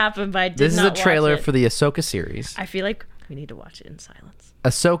things that happened, but I did not watch it. This is a trailer for the Ahsoka series. I feel like we need to watch it in silence.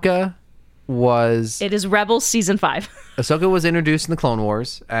 Ahsoka was... It is Rebels Season 5. Ahsoka was introduced in the Clone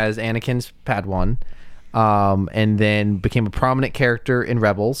Wars as Anakin's Padawan, and then became a prominent character in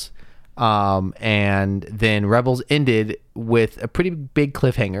Rebels. And then Rebels ended with a pretty big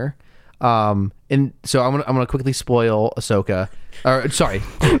cliffhanger. And so I'm gonna quickly spoil Ahsoka. Or sorry,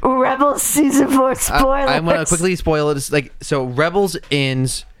 Rebels Season 4 spoilers. I'm gonna quickly spoil it. It's like, so Rebels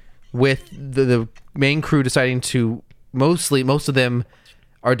ends with the main crew deciding to most of them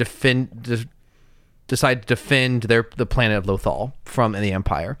are decide to defend the planet of Lothal from the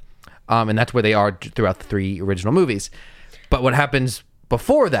Empire, and that's where they are throughout the 3 original movies. But what happens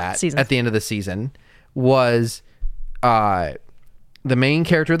before that, at the end of the season, was the main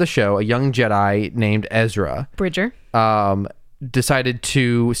character of the show, a young Jedi named Ezra Bridger, decided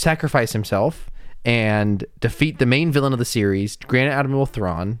to sacrifice himself and defeat the main villain of the series, Grand Admiral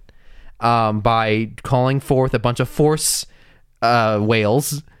Thrawn, by calling forth a bunch of Force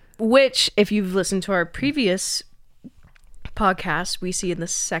whales. Which, if you've listened to our previous podcast, we see in the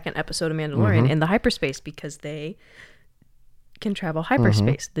second episode of Mandalorian in the hyperspace, because they can travel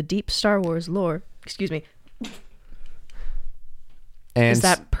hyperspace. The deep Star Wars lore, and is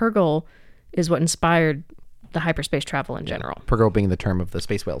that Purgle is what inspired the hyperspace travel in general. Purgle being the term of the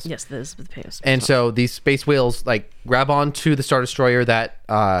space whales. Yes, this is the space and whales. So these space whales like grab onto the Star Destroyer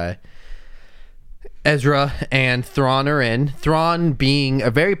that Ezra and Thrawn are in. Thrawn being a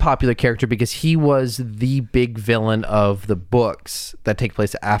very popular character because he was the big villain of the books that take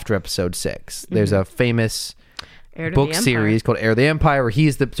place after Episode 6. There's a famous book series called Heir to the Empire, where he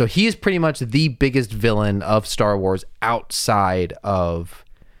is pretty much the biggest villain of Star Wars outside of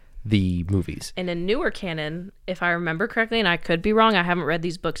the movies. And in newer canon, if I remember correctly, and I could be wrong, I haven't read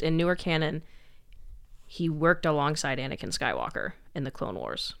these books, in newer canon, he worked alongside Anakin Skywalker in the Clone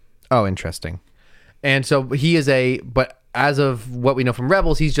Wars. Oh, interesting. And so he is but as of what we know from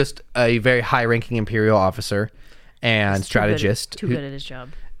Rebels, he's just a very high-ranking Imperial officer and strategist. Too good at his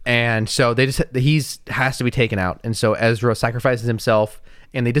job. And so he has to be taken out. And so Ezra sacrifices himself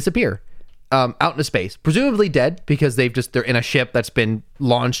and they disappear out into space, presumably dead because they're in a ship that's been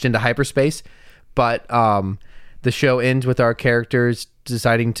launched into hyperspace. But the show ends with our characters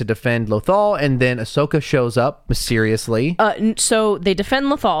deciding to defend Lothal, and then Ahsoka shows up mysteriously. So they defend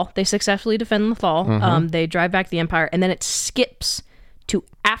Lothal. They successfully defend Lothal. They drive back the Empire, and then it skips to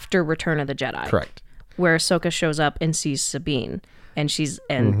after Return of the Jedi. Correct. Where Ahsoka shows up and sees Sabine. And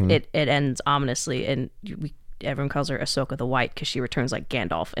it ends ominously, and everyone calls her Ahsoka the White because she returns like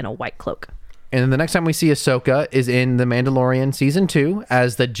Gandalf in a white cloak. And then the next time we see Ahsoka is in The Mandalorian Season 2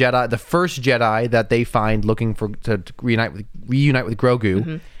 as the first Jedi that they find looking to reunite with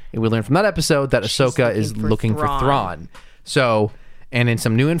Grogu. And we learn from that episode that Ahsoka is looking for Thrawn. So, and in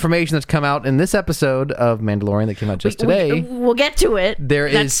some new information that's come out in this episode of Mandalorian that came out just today, we'll get to it.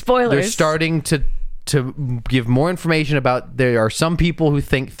 That's spoilers. They're starting to give more information about there are some people who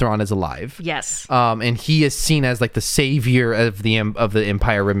think Thrawn is alive. Yes. And he is seen as like the savior of the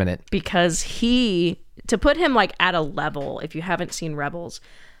Empire Remnant. Because to put him like at a level, if you haven't seen Rebels,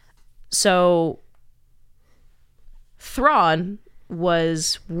 so Thrawn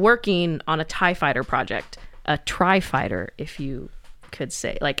was working on a TIE fighter project, a tri-fighter, if you could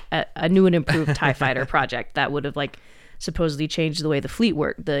say, like a new and improved TIE fighter project that would have like supposedly changed the way the fleet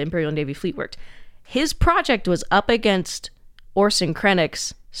worked, the Imperial Navy fleet worked. His project was up against Orson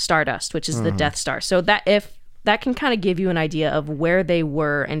Krennic's Stardust, which is the Death Star. So that can kind of give you an idea of where they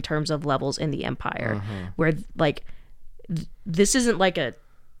were in terms of levels in the Empire, where like this isn't like a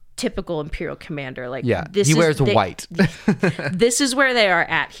typical Imperial commander. Like he wears white. This is where they are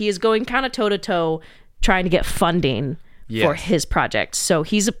at. He is going kind of toe to toe, trying to get funding for his project. So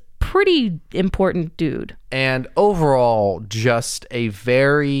he's a pretty important dude. And overall, just a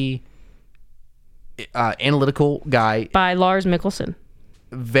very analytical guy. By Lars Mikkelsen.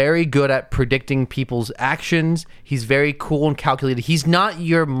 Very good at predicting people's actions. He's very cool and calculated. He's not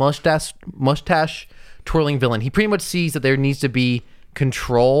your mustache twirling villain. He pretty much sees that there needs to be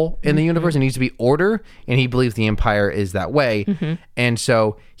control in the universe. It needs to be order, and he believes the Empire is that way. And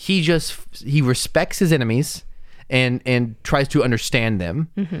so he respects his enemies and tries to understand them.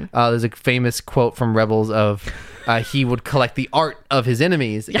 There's a famous quote from Rebels of he would collect the art of his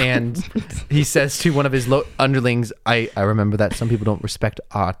enemies, and he says to one of his underlings, I remember that some people don't respect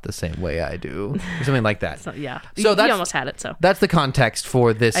art the same way I do, or something like that. So he almost had it. So that's the context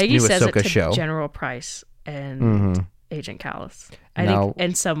for this new Ahsoka show. General Price and Agent Callus, I think,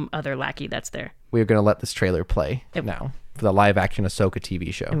 and some other lackey that's there. We're going to let this trailer play now for the live action Ahsoka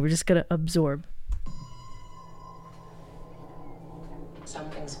TV show, and we're just going to absorb.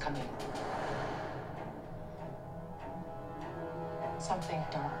 Something's coming. Something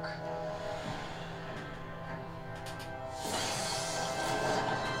dark.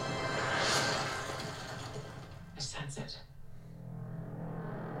 I sense it.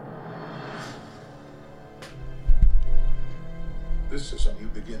 This is a new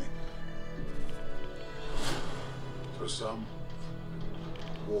beginning. For some,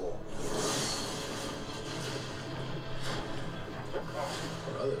 war.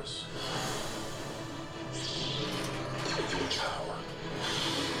 For others, power.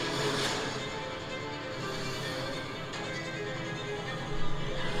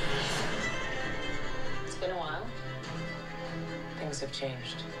 It's been a while. Things have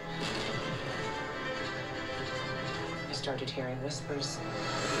changed. I started hearing whispers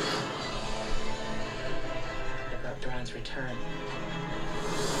about Duran's return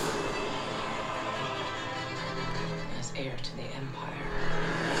as heir to the Empire.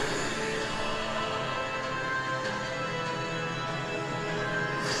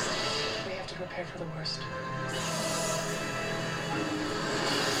 We have to prepare for the worst.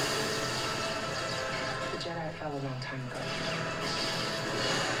 The Jedi fell a long time ago.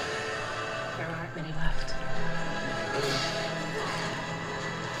 There aren't many left.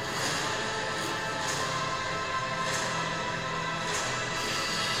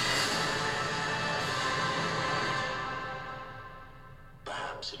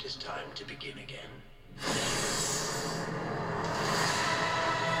 Perhaps it is time to begin again.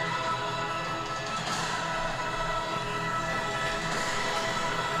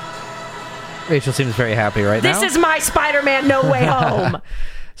 Rachel seems very happy right now. This is my Spider-Man No Way Home.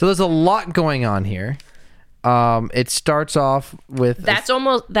 So there's a lot going on here. It starts off with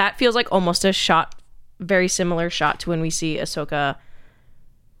that feels like almost a shot, very similar shot to when we see Ahsoka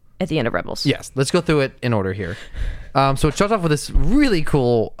at the end of Rebels. Yes, let's go through it in order here. So it starts off with this really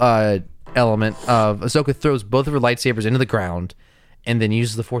cool element of Ahsoka throws both of her lightsabers into the ground and then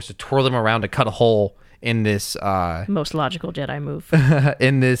uses the Force to twirl them around to cut a hole in this most logical Jedi move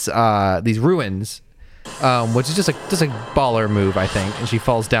in this these ruins, which is just a baller move, I think. And she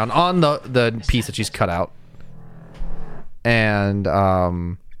falls down on the piece that she's cut out, and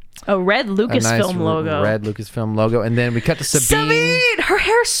a red Lucasfilm logo. Red Lucasfilm logo, and then we cut to Sabine. Her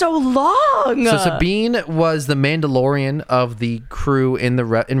hair's so long. So Sabine was the Mandalorian of the crew in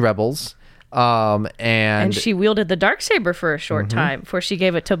Rebels. And she wielded the Darksaber for a short time before she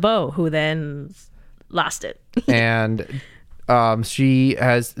gave it to Bo, who then lost it. And she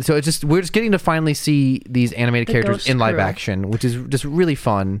has, so we're just getting to finally see these animated characters in live action, which is just really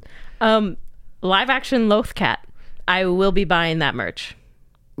fun. Live action Lothcat. I will be buying that merch.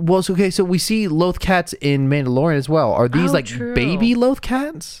 Well, so we see Lothcats in Mandalorian as well. Are these true. baby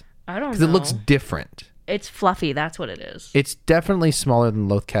Lothcats? I don't know. Because it looks different. It's fluffy. That's what it is. It's definitely smaller than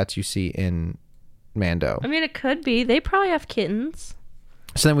Lothcats you see in Mando. I mean, it could be. They probably have kittens.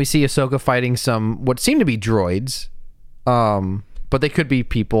 So then we see Ahsoka fighting some what seem to be droids, but they could be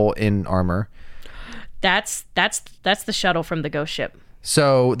people in armor. That's the shuttle from the Ghost ship.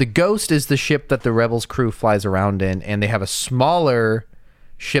 So the Ghost is the ship that the Rebels crew flies around in, and they have a smaller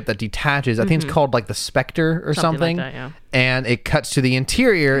ship that detaches. I think it's called like the Spectre or something. Like that, yeah. And it cuts to the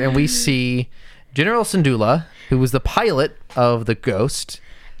interior, and we see General Syndulla, who was the pilot of the Ghost.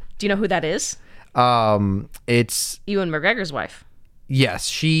 Do you know who that is? It's Ewan McGregor's wife. Yes,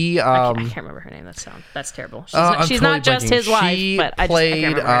 she. I can't remember her name. That's terrible. She's totally not just blanking. his wife, but I can't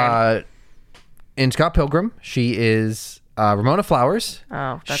remember her name. In Scott Pilgrim, she is Ramona Flowers.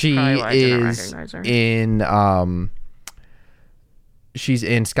 Oh, that's she probably why I didn't is recognize her. In she's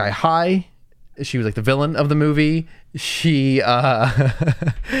in Sky High. She was like the villain of the movie. She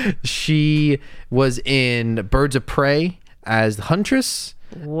she was in Birds of Prey as the Huntress.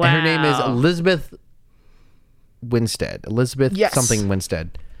 Wow. And her name is Elizabeth Winstead. Elizabeth Yes. something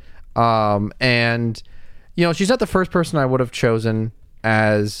Winstead. And you know, she's not the first person I would have chosen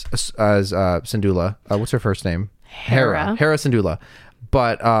as Syndulla. What's her first name? Hera Syndulla.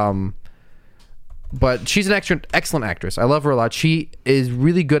 But she's an excellent actress. I love her a lot. She is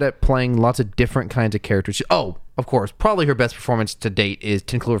really good at playing lots of different kinds of characters. Of course, probably her best performance to date is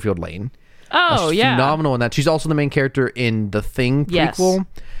 10 Cloverfield Lane. Oh, She's yeah. phenomenal in that. She's also the main character in the Thing Yes. prequel.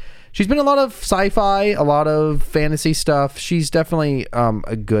 She's been in a lot of sci-fi, a lot of fantasy stuff. She's definitely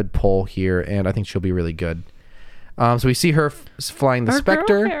a good pull here, and I think she'll be really good. So we see her flying the Our girl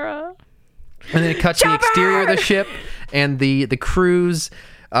Spectre, Hera. and then it cuts to the exterior of the ship and the crew's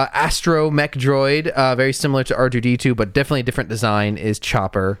astro mech droid, very similar to R2-D2, but definitely a different design, is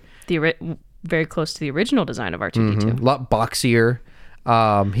Chopper. Very close to the original design of R2-D2. A lot boxier.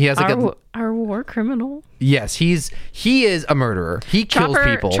 He has like our war criminal. Yes, he is a murderer. He kills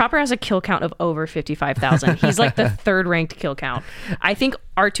people. Chopper has a kill count of over 55,000. He's like the third ranked kill count. I think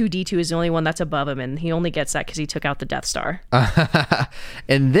R2-D2 is the only one that's above him, and he only gets that because he took out the Death Star.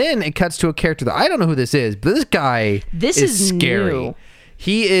 And then it cuts to a character that I don't know who this is, but this guy is scary. New.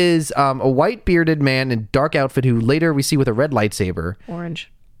 He is a white bearded man in dark outfit who later we see with a red lightsaber.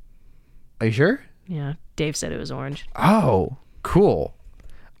 Orange. Are you sure? Yeah, Dave said it was orange. Oh, cool.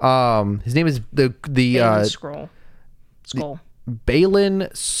 His name is Skull. Balin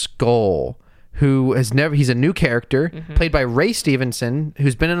Skull, who has never. He's a new character played by Ray Stevenson,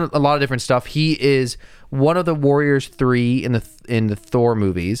 who's been in a lot of different stuff. He is one of the Warriors 3 in the Thor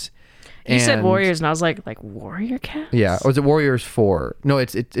movies. You said Warriors, and I was like Warrior Cast? Yeah, or is it Warriors 4? No,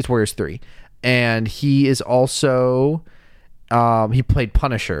 it's Warriors 3. And he is also he played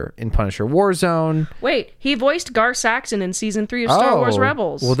Punisher in Punisher Warzone. Wait, he voiced Gar Saxon in season 3 of Star Wars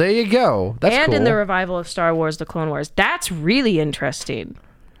Rebels. Well, there you go. That's and cool. in the revival of Star Wars: The Clone Wars. That's really interesting.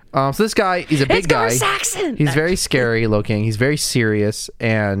 So this guy, he's a big guy. It's Gar Saxon. He's very scary looking. He's very serious,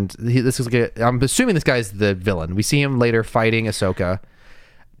 and I'm assuming this guy's the villain. We see him later fighting Ahsoka.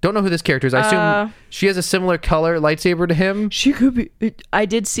 Don't know who this character is. I assume she has a similar color lightsaber to him. She could be. I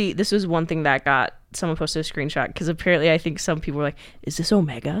did see. This was one thing that got someone posted a screenshot because apparently I think some people were like, "Is this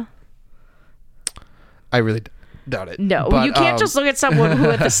Omega?" I really doubt it. No, but, you can't just look at someone who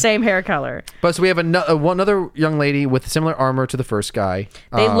had the same hair color. But so we have another young lady with similar armor to the first guy.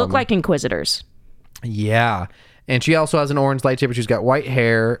 They look like Inquisitors. Yeah, and she also has an orange lightsaber. She's got white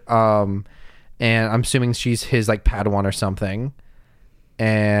hair, and I'm assuming she's his like Padawan or something.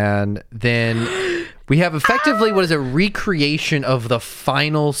 And then we have effectively what is a recreation of the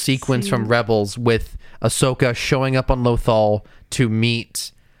final sequence from Rebels with Ahsoka showing up on Lothal to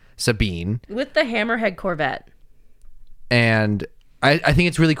meet Sabine. With the Hammerhead Corvette. And I think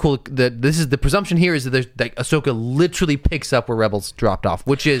it's really cool that this is the presumption here is that Ahsoka literally picks up where Rebels dropped off,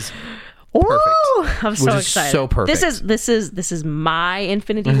 which is perfect. Ooh, I'm so excited. So perfect. This is my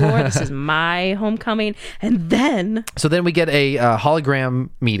Infinity War. This is my homecoming. And then we get a hologram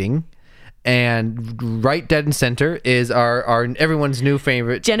meeting, and right dead in center is our everyone's new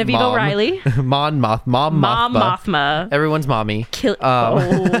favorite Genevieve mom, O'Reilly, Mom Mothma, everyone's mommy.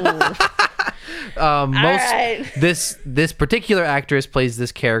 This particular actress plays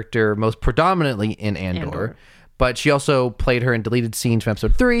this character most predominantly in Andor. But she also played her in deleted scenes from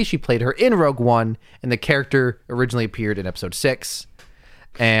episode 3. She played her in Rogue One, and the character originally appeared in episode 6.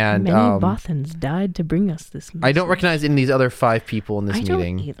 And many Bothans died to bring us this message. I don't recognize any of these other 5 people in this meeting. I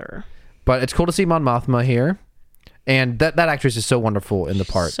don't either. But it's cool to see Mon Mothma here. And that actress is so wonderful in the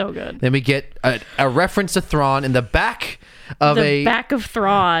part. So good. Then we get a reference to Thrawn in the back of back of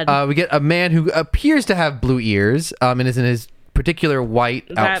Thrawn. We get a man who appears to have blue ears and is in his particular white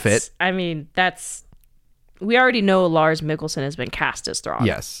outfit. We already know Lars Mikkelsen has been cast as Thrawn.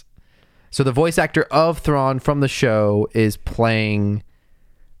 Yes. So the voice actor of Thrawn from the show is playing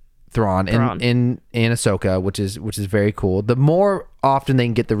Thrawn. in Ahsoka, which is very cool. The more often they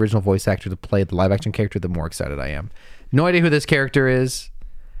can get the original voice actor to play the live action character, the more excited I am. No idea who this character is.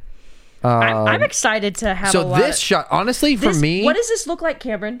 I'm excited to have. So this shot, honestly, for me, what does this look like,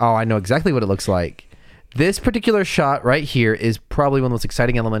 Cameron? Oh, I know exactly what it looks like. This particular shot right here is probably one of the most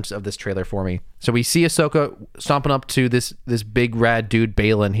exciting elements of this trailer for me. So we see Ahsoka stomping up to this big rad dude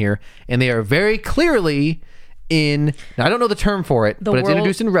Balin here, and they are very clearly in. Now I don't know the term for it, but it's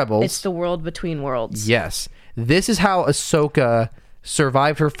introduced in Rebels. It's the world between worlds. Yes, this is how Ahsoka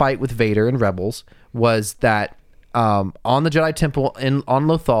survived her fight with Vader in Rebels. Was that on the Jedi Temple on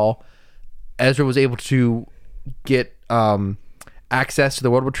Lothal, Ezra was able to get access to the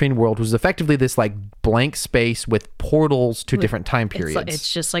world between worlds, was effectively this like blank space with portals to different time periods.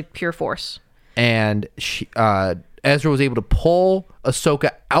 It's just like pure force. And Ezra was able to pull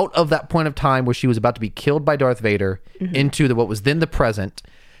Ahsoka out of that point of time where she was about to be killed by Darth Vader into what was then the present.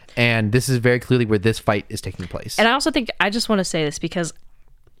 And this is very clearly where this fight is taking place. And I also think, I just want to say this because,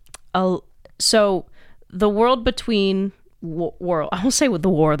 so the world between I won't say with the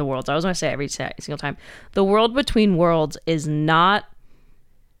War of the Worlds. I was going to say every single time. The world between worlds is not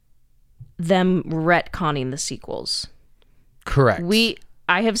them retconning the sequels. Correct.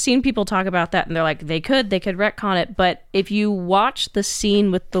 I have seen people talk about that and they're like, they could retcon it. But if you watch the scene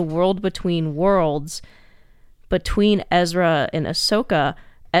with the world between worlds between Ezra and Ahsoka,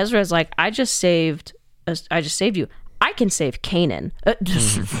 Ezra's like, I just saved you. I can save Kanan.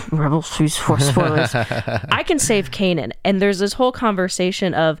 Rebel spoilers. I can save Kanan. And there's this whole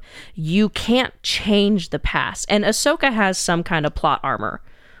conversation of you can't change the past. And Ahsoka has some kind of plot armor.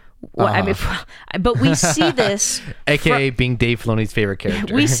 Well, I mean, but we see this, aka being Dave Filoni's favorite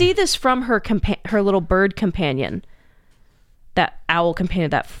character. We see this from her little bird companion, that owl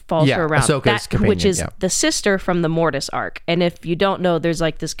companion that follows her around, Ahsoka's companion, which is the sister from the Mortis arc. And if you don't know, there's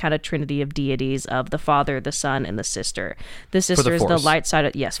like this kind of trinity of deities of the Father, the Son, and the sister. The sister is the light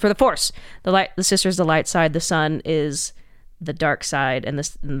side. For the Force. The sister is the light side. The Son is the dark side, and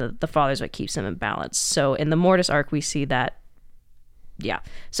the Father is what keeps them in balance. So in the Mortis arc, we see that. Yeah.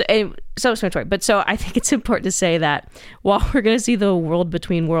 So self-explanatory. But so I think it's important to say that while we're going to see the world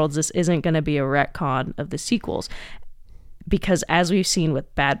between worlds, this isn't going to be a retcon of the sequels, because as we've seen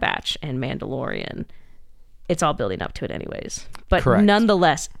with Bad Batch and Mandalorian, it's all building up to it anyways. But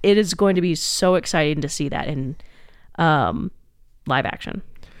nonetheless, it is going to be so exciting to see that in live action.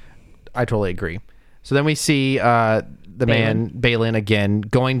 I totally agree. So then we see Baylan again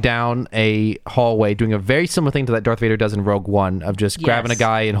going down a hallway, doing a very similar thing to that Darth Vader does in Rogue One, of just grabbing a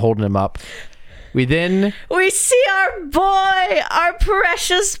guy and holding him up. We see our boy, our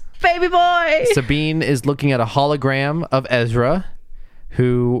precious baby boy. Sabine is looking at a hologram of Ezra,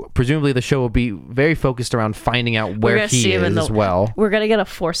 who presumably the show will be very focused around finding out where he is as well. We're going to get a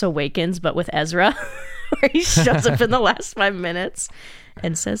Force Awakens, but with Ezra, where he shows up in the last 5 minutes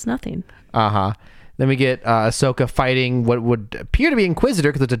and says nothing. Then we get Ahsoka fighting what would appear to be Inquisitor,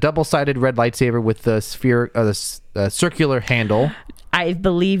 because it's a double-sided red lightsaber with the circular handle. I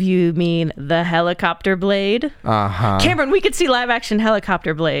believe you mean the helicopter blade. Cameron, we could see live-action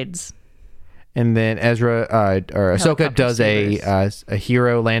helicopter blades. And then Ahsoka does a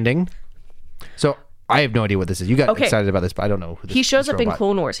hero landing. So I have no idea what this is. You got excited about this, but I don't know who this is. He shows up in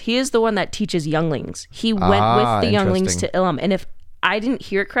Clone Wars. He is the one that teaches younglings. He went with the younglings to Ilum. And if I didn't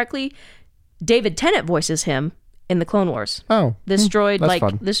hear it correctly, David Tennant voices him in the Clone Wars. This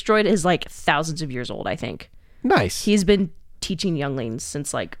droid is like thousands of years old, I think. Nice. He's been teaching younglings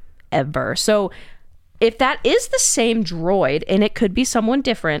since like ever. So if that is the same droid, and it could be someone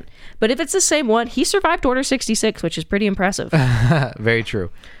different, but if it's the same one, he survived Order 66, which is pretty impressive. Very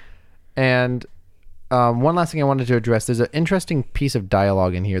true. And one last thing I wanted to address, there's an interesting piece of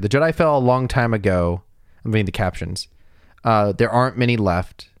dialogue in here. The Jedi fell a long time ago. I'm reading the captions. There aren't many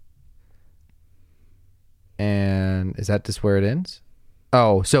left. And is that just where it ends?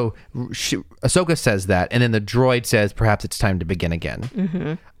 Oh, so Ahsoka says that, and then the droid says, perhaps it's time to begin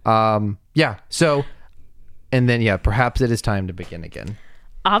again. So, and then, perhaps it is time to begin again.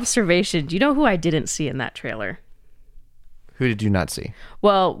 Observation. Do you know who I didn't see in that trailer? Who did you not see?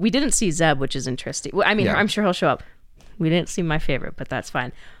 Well, we didn't see Zeb, which is interesting. I mean, I'm sure he'll show up. We didn't see my favorite, but that's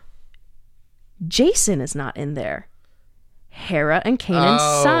fine. Jason is not in there. Hera and Kanan's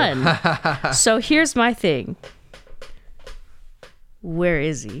son. So here's my thing. Where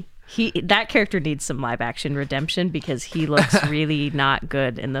is he? That character needs some live action redemption, because he looks really not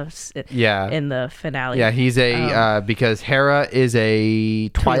good in the finale. Yeah, he's because Hera is a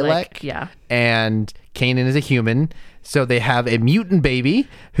Twi'lek, and Kanan is a human. So they have a mutant baby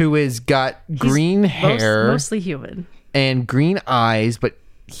who has got green hair, mostly human, and green eyes, but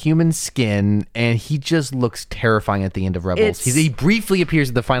human skin, and he just looks terrifying at the end of Rebels. He briefly appears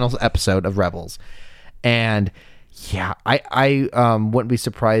in the final episode of Rebels, and I wouldn't be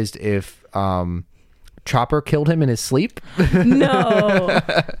surprised if Chopper killed him in his sleep. No,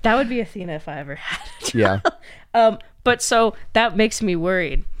 that would be Athena if I ever had it. Yeah. But so that makes me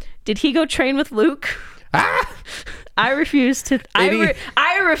worried. Did he go train with Luke? I refuse to.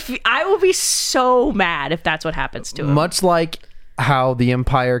 I will be so mad if that's what happens to him. Much like how the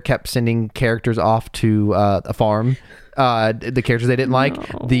Empire kept sending characters off to a farm, the characters they didn't like.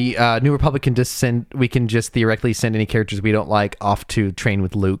 The New Republic can just theoretically send any characters we don't like off to train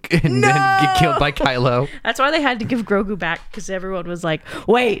with Luke and then get killed by Kylo. That's why they had to give Grogu back, because everyone was like,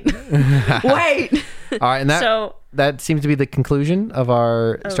 wait. All right, and that seems to be the conclusion of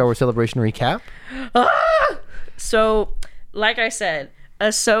our Star Wars Celebration recap. So, like I said,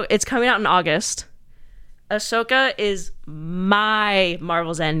 it's coming out in August. Ahsoka is my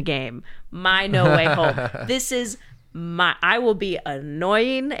Marvel's Endgame, my No Way Home. This is I will be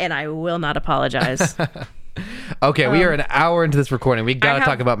annoying and I will not apologize. Okay, we are an hour into this recording. We got to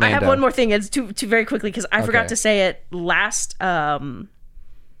talk about Mando. I have one more thing. It's too very quickly because I forgot to say it last. I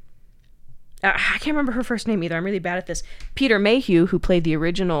can't remember her first name either. I'm really bad at this. Peter Mayhew, who played the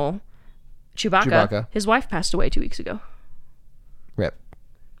original Chewbacca. His wife passed away 2 weeks ago. Rip.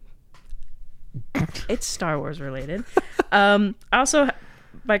 It's Star Wars related. Also,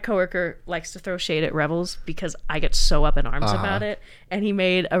 my coworker likes to throw shade at Rebels because I get so up in arms about it. And he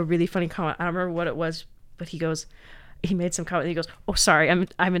made a really funny comment. I don't remember what it was, but he made some comment. And he goes, "Oh, sorry,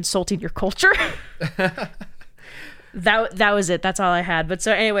 I'm insulting your culture." That was it. That's all I had. But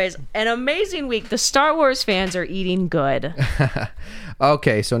so, anyways, an amazing week. The Star Wars fans are eating good.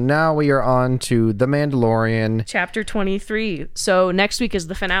 Okay, so now we are on to The Mandalorian. Chapter 23. So next week is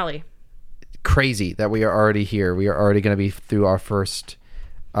the finale. Crazy that we are already here. We are already going to be through our first...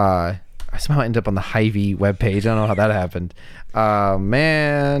 I somehow ended up on the Hy-Vee webpage. I don't know how that happened.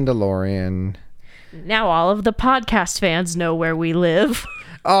 Mandalorian. Now all of the podcast fans know where we live.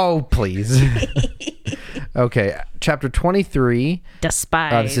 Oh, please. Okay, chapter 23.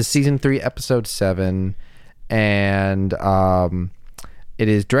 Despise. This is season 3, episode 7. And it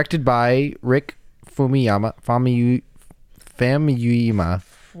is directed by Rick Famuyiwa. Famuyiwa?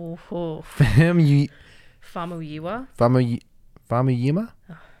 Famuyiwa?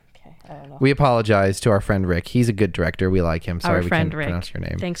 Okay, I don't know. We apologize to our friend Rick. He's a good director. We like him. Sorry, our friend we can't Rick. pronounce your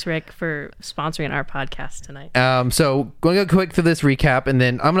name. Thanks, Rick, for sponsoring our podcast tonight. So going to go quick through this recap, and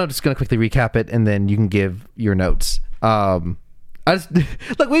then I'm just going to quickly recap it, and then you can give your notes. Look,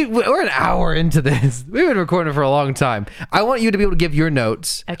 we're an hour into this. We've been recording for a long time. I want you to be able to give your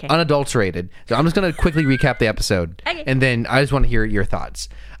notes, unadulterated. So I'm just going to quickly recap the episode, and then I just want to hear your thoughts,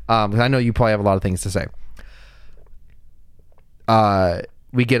 because I know you probably have a lot of things to say.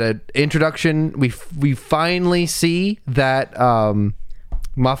 We get an introduction. We finally see that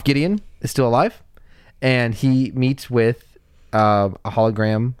Moff Gideon is still alive, and he meets with a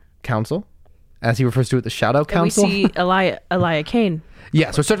hologram council, as he refers to it, the Shadow Council. And we see Elia Kane.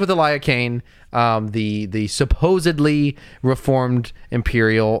 Yeah, so it starts with Elia Kane, the supposedly reformed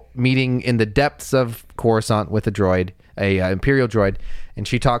Imperial, meeting in the depths of Coruscant with a droid, a Imperial droid, and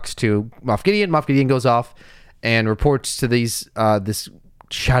she talks to Moff Gideon. Moff Gideon goes off and reports to this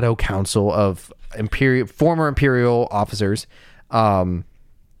Shadow Council of former Imperial officers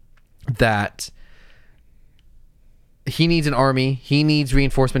that he needs an army. He needs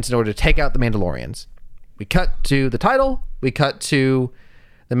reinforcements in order to take out the Mandalorians. We cut to the title. We cut to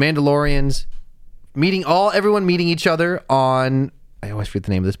the Mandalorians everyone meeting each other on, I always forget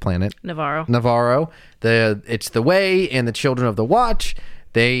the name of this planet. Navarro. It's the Way and the Children of the Watch.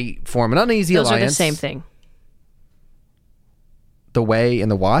 They form an uneasy alliance. Those are the same thing. The Way and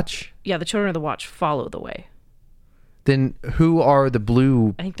the Watch? Yeah, the Children of the Watch follow the Way. Then who are the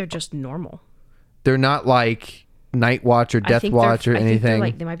blue? I think they're just normal. They're not like Night Watch or Death Watch or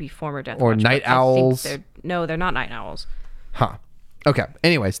anything? They might be former Death or Watch. Or Night Owls? No, they're not Night Owls. Huh. Okay.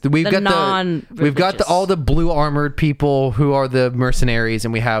 Anyways, we've got all the blue armored people who are the mercenaries,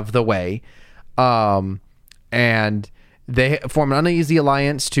 and we have the Way. And they form an uneasy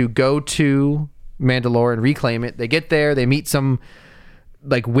alliance to go to Mandalore and reclaim it. They get there, they meet some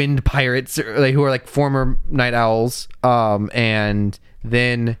like wind pirates who are like former Night Owls, and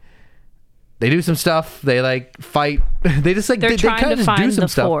then they do some stuff. They like fight. They just like they're trying to find the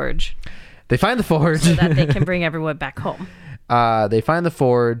stuff. forge. They find the forge so that they can bring everyone back home. They find the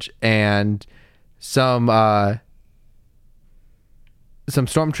forge, and some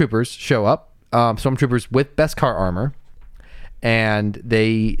stormtroopers show up. Stormtroopers with Beskar armor. And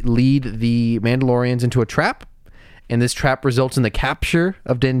they lead the Mandalorians into a trap, and this trap results in the capture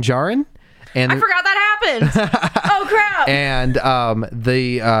of Din Djarin. And I forgot that happened. Oh crap! And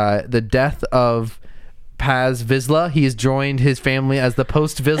the death of Paz Vizsla. He has joined his family as the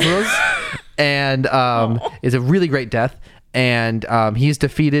Post Vizslas, and is a really great death. And he is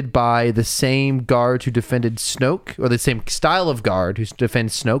defeated by the same guard who defended Snoke, or the same style of guard who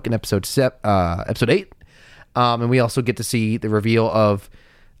defends Snoke in episode 8. And we also get to see the reveal of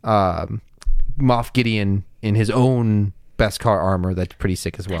Moff Gideon in his own Beskar armor. That's pretty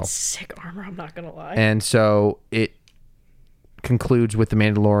sick as well. That's sick armor, I'm not going to lie. And so it concludes with the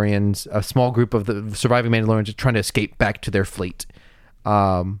Mandalorians, a small group of the surviving Mandalorians trying to escape back to their fleet.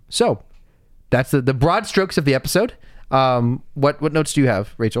 So that's the broad strokes of the episode. What notes do you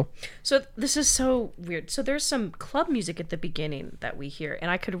have, Rachel? So this is so weird. So there's some club music at the beginning that we hear, and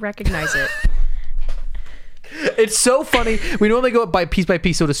I could recognize it. It's so funny. We normally go by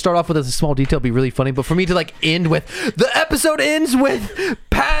piece, so to start off with as a small detail be really funny, but for me to like end with the episode ends with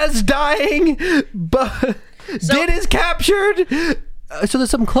Paz dying, but Din is captured. So there's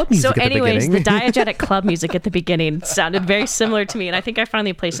some club music. So, at anyways, the the diegetic club music at the beginning sounded very similar to me, and I think I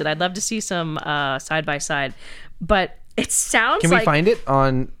finally placed it. I'd love to see some side by side, but it sounds. Can we find it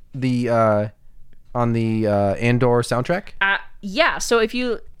on the Andor soundtrack? Yeah. So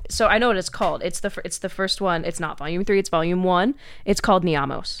I know what it's called. It's the first one. It's not volume 3. It's volume 1. It's called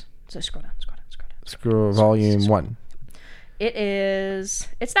Niamos. So scroll down. Scroll volume 1. It's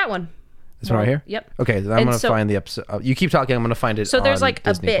that one. This one right here? Yep. Okay, then I'm going to find the episode. You keep talking, I'm going to find it. So there's on like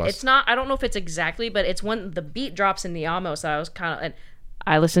Disney a bit. Plus. It's not, I don't know if it's exactly, but it's when the beat drops in Niamos. I was kind of, and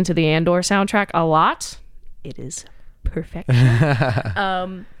I listened to the Andor soundtrack a lot. It is perfect.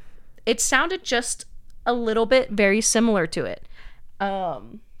 It sounded just a little bit very similar to it. So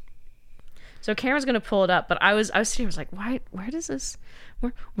Cameron's gonna pull it up, but I was sitting, I was like, where does this,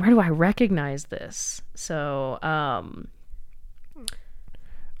 where do I recognize this? So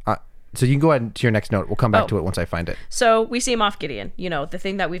so you can go ahead to your next note. We'll come back to it once I find it. So we see Moff Gideon, the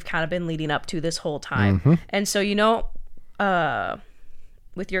thing that we've kind of been leading up to this whole time. And so,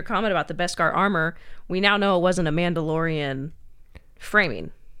 with your comment about the Beskar armor, we now know it wasn't a Mandalorian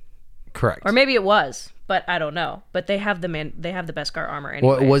framing. Correct. Or maybe it was, but I don't know. But they have the Beskar armor anyway.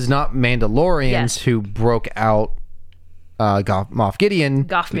 Well, it was not Mandalorians who broke out Moff Gideon.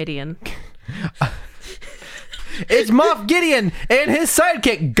 Goff Midian. It's Moff Gideon and his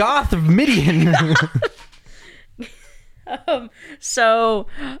sidekick, Goth Midian. Okay, I'm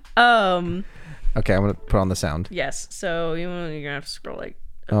going to put on the sound. Yes. So you're going to have to scroll like...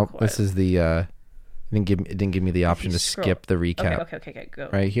 this is the... it didn't give me the option to skip the recap. Okay, go.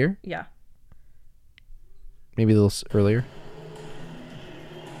 Right here? Yeah. Maybe a little earlier.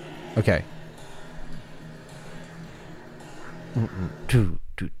 Okay.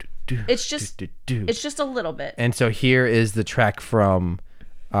 It's just a little bit. And so here is the track from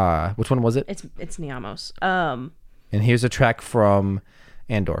which one was it? It's Niamos. And here's a track from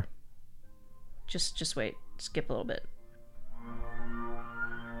Andor. Just wait. Skip a little bit.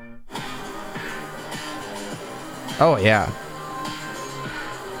 Oh yeah.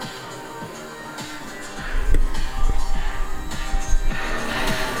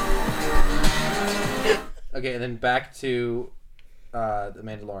 Okay, and then back to the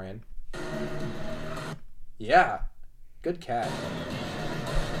Mandalorian. Yeah. Good cat.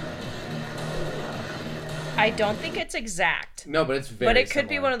 I don't think it's exact. No, but it's very But it could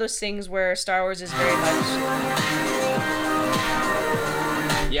be similar. one of those things where Star Wars is very much...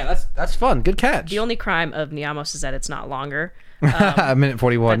 Yeah, that's fun. Good catch. The only crime of Niamos is that it's not longer. A minute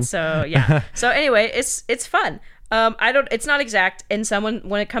 41. But so, yeah. So anyway, it's fun. It's not exact, and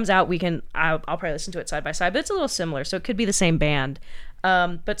when it comes out, I'll probably listen to it side by side, but it's a little similar, so it could be the same band.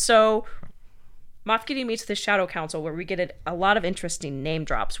 But so Moff Gideon meets the Shadow Council, where we get a lot of interesting name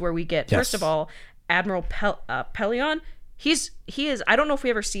drops, where we get, first of all, Admiral Pelion. He is, I don't know if we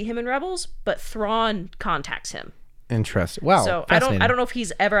ever see him in Rebels, but Thrawn contacts him. Interesting. Wow. So I don't know if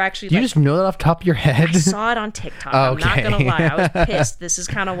he's ever actually. Do you just know that off the top of your head? I saw it on TikTok. I'm not gonna lie, I was pissed. This is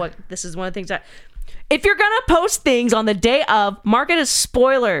one of the things that, if you're gonna post things on the day of, mark it as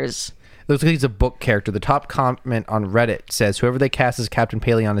spoilers. Looks like he's a book character. The top comment on Reddit says, "Whoever they cast as Captain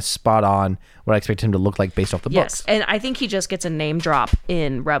Pelion is spot on what I expect him to look like based off the books." Yes, and I think he just gets a name drop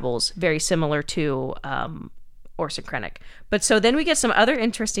in Rebels, very similar to Orson Krennic. But so then we get some other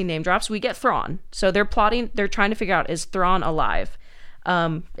interesting name drops. We get Thrawn. So they're trying to figure out, is Thrawn alive?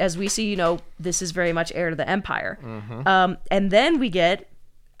 As we see, this is very much heir to the Empire. Mm-hmm. And then we get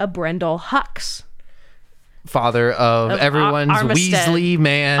a Brendol Hux. Father of everyone's Weasley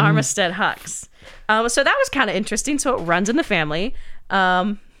man. Armistead Hux. So that was kind of interesting. So it runs in the family.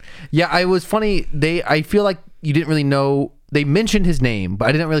 Yeah, it was funny. I feel like you didn't really know. They mentioned his name, but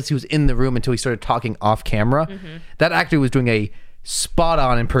I didn't realize he was in the room until he started talking off camera. Mm-hmm. That actor was doing a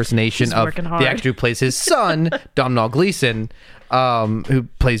spot-on impersonation of the actor who plays his son, Domhnall Gleeson, who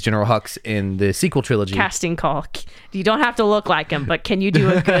plays General Hux in the sequel trilogy. Casting call. You don't have to look like him, but can you do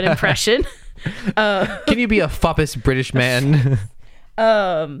a good impression? Can you be a fuppus British man?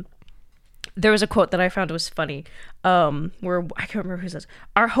 There was a quote that I found was funny, where I can't remember who says,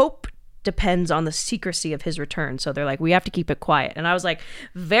 "Our hope depends on the secrecy of his return." So they're like, we have to keep it quiet. And I was like,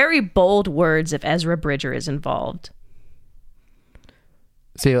 very bold words if Ezra Bridger is involved.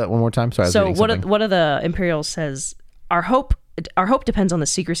 Say that one more time. Sorry. So one of the Imperials says, our hope depends on the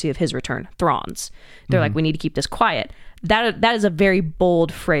secrecy of his return. Thrawn's. They're like, we need to keep this quiet. That is a very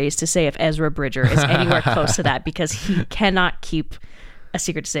bold phrase to say if Ezra Bridger is anywhere close to that, because he cannot keep a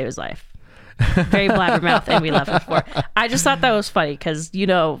secret to save his life. very blabbermouth, and we love him for. I just thought that was funny because, you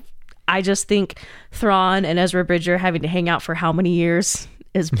know, I just think Thrawn and Ezra Bridger having to hang out for how many years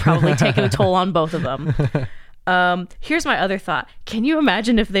is probably taking a toll on both of them. Here's my other thought. Can you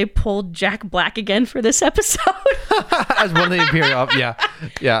imagine if they pulled Jack Black again for this episode? As one of the Imperial. Yeah.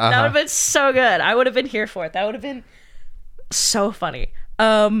 Yeah. That would have been so good. I would have been here for it. That would have been so funny.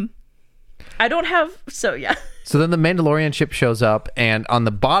 I don't have... So, yeah. So then the Mandalorian ship shows up, and on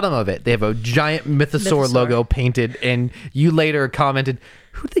the bottom of it, they have a giant Mythosaur logo painted, and you later commented,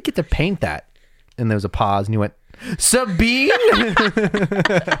 who did they get to paint that? And there was a pause, and you went, Sabine?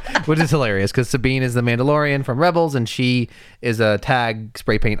 Which is hilarious, because Sabine is the Mandalorian from Rebels, and she is a tag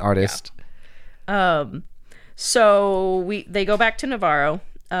spray paint artist. Yeah. So they go back to Navarro,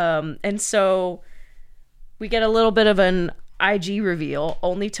 and so we get a little bit of an IG reveal,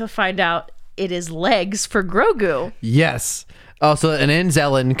 only to find out it is legs for Grogu. Yes. Oh, so an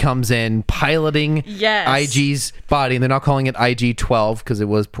Anzellan comes in piloting IG's body, and they're not calling it IG-12 because it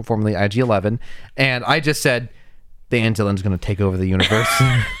was formerly IG-11. And I just said, the Anzellan's going to take over the universe.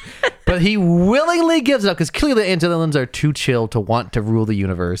 But he willingly gives up because clearly the Anzellans are too chill to want to rule the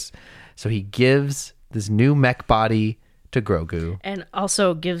universe. So he gives this new mech body to Grogu. And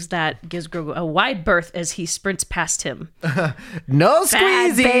also gives Grogu a wide berth as he sprints past him. No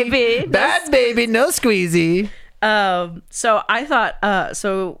squeezy. Bad baby, no squeezy. So I thought,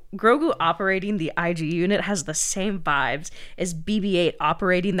 so Grogu operating the IG unit has the same vibes as BB-8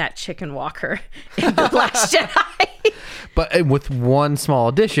 operating that chicken walker in The Last Jedi. But with one small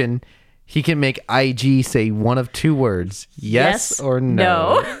addition, he can make IG say one of two words. Yes or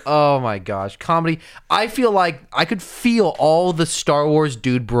no. Oh my gosh. Comedy. I feel like I could feel all the Star Wars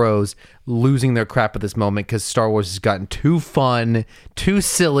dude bros losing their crap at this moment because Star Wars has gotten too fun, too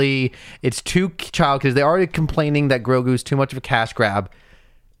silly. It's too child because they're already complaining that Grogu's too much of a cash grab.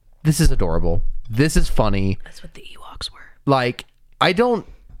 This is adorable. This is funny. That's what the Ewoks were. Like, I don't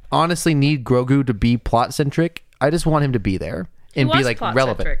honestly need Grogu to be plot centric. I just want him to be there and be like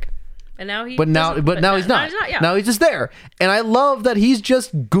relevant. And now he's not. Now he's just there, and I love that he's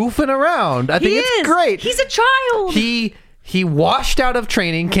just goofing around. I think it's great. He's a child. He washed out of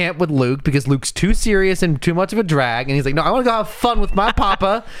training camp with Luke because Luke's too serious and too much of a drag, and he's like, no, I want to go have fun with my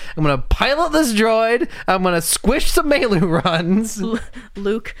papa. I'm gonna pilot this droid. I'm gonna squish some Melu runs.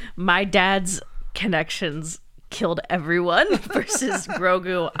 Luke, my dad's connections killed everyone versus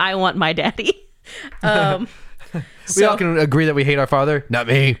Grogu. I want my daddy. We all can agree that we hate our father. Not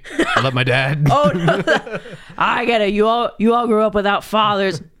me. I love my dad. Oh, no. I get it. You all grew up without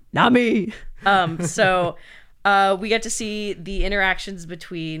fathers. Not me. So we get to see the interactions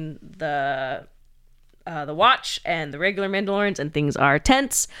between the Watch and the regular Mandalorians, and things are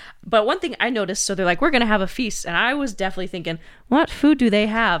tense. But one thing I noticed, so they're like, we're going to have a feast. And I was definitely thinking, what food do they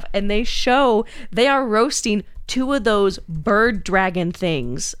have? And they are roasting 2 of those bird dragon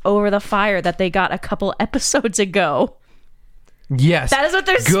things over the fire that they got a couple episodes ago. Yes. That is what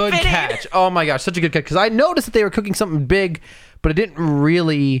they're Good spinning. catch. Oh my gosh, such a good catch. Because I noticed that they were cooking something big, but it didn't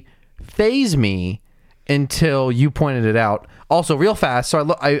really faze me until you pointed it out. Also, real fast,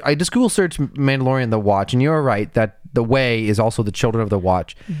 so I just Google searched Mandalorian The Watch, and you're right that the Way is also the children of the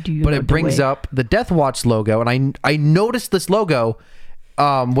Watch. But it brings up the Death Watch logo, and I noticed this logo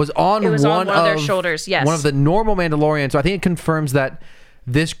was on one of their shoulders. Yes, one of the normal Mandalorians. So I think it confirms that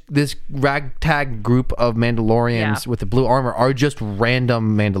this ragtag group of Mandalorians with the blue armor are just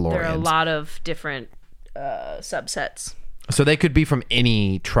random Mandalorians. There are a lot of different subsets. So they could be from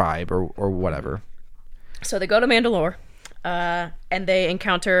any tribe or whatever. So they go to Mandalore, and they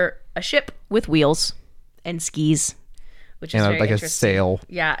encounter a ship with wheels and skis, which is very like interesting. A sail.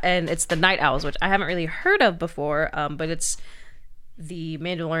 Yeah, and it's the Night Owls, which I haven't really heard of before, but it's the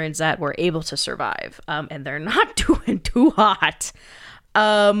Mandalorians that were able to survive, and they're not doing too hot.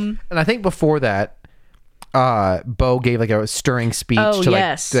 And I think before that, Bo gave like a stirring speech. Oh, to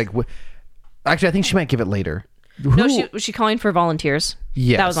yes. Actually, I think she might give it later. No, was she calling for volunteers?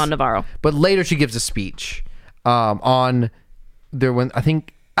 Yes. That was on Navarro. But later she gives a speech on there when I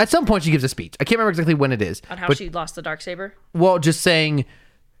think at some point she gives a speech. I can't remember exactly when it is. On how she lost the Darksaber? Well, just saying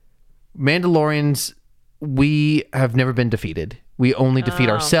Mandalorians, we have never been defeated. We only defeat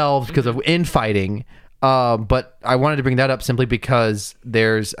ourselves because of infighting. But I wanted to bring that up simply because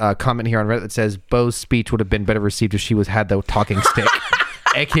there's a comment here on Reddit that says Bo's speech would have been better received if she had the talking stick,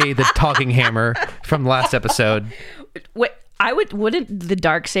 aka the talking hammer from the last episode. Wait, wouldn't the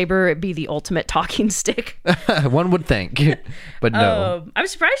Darksaber be the ultimate talking stick? One would think, but no. I'm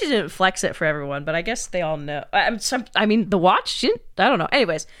surprised she didn't flex it for everyone, but I guess they all know. The Watch, I don't know.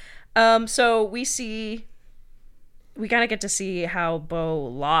 Anyways, so we see we kind of get to see how Bo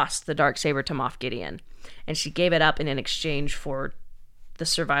lost the Darksaber to Moff Gideon, and she gave it up in exchange for the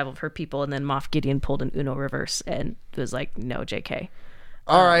survival of her people. And then Moff Gideon pulled an Uno reverse and was like, "No, JK."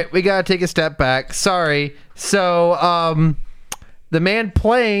 All right, we gotta take a step back. Sorry. So, the man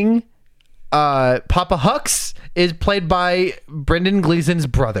playing Papa Hux is played by Brendan Gleeson's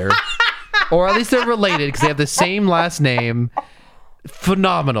brother, or at least they're related because they have the same last name.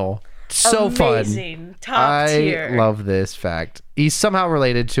 Phenomenal. So Amazing. fun. Top tier. I love this fact. He's somehow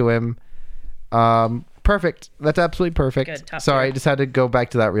related to him. Perfect. That's absolutely perfect. Good, top Sorry, tier. I just had to go back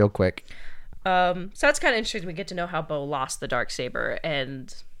to that real quick. So that's kind of interesting. We get to know how Bo lost the Darksaber,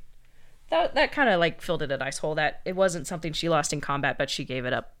 and that kind of like filled in a nice hole. That it wasn't something she lost in combat, but she gave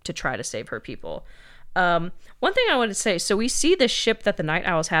it up to try to save her people. One thing I wanted to say, so we see this ship that the Night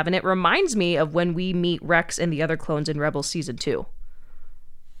Owls have, and it reminds me of when we meet Rex and the other clones in Rebels Season 2.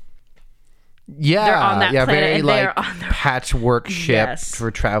 Yeah, They're on that planet, very and like they're on the patchwork ship Yes.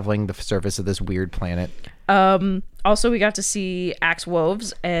 for traveling the surface of this weird planet. Also, we got to see Axe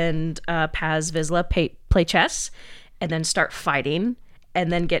Woves and Paz Vizsla play chess, and then start fighting,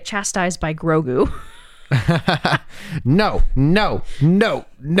 and then get chastised by Grogu. No.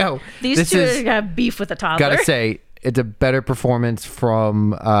 These This two is- have beef with a toddler. Gotta say, it's a better performance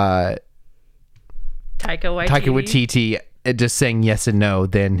from Taika Waititi just saying yes and no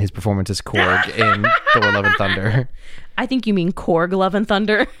than his performance as Korg in Thor: Love and Thunder. I think you mean Korg Love and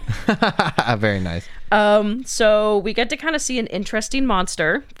Thunder. Very nice. So we get to kind of see an interesting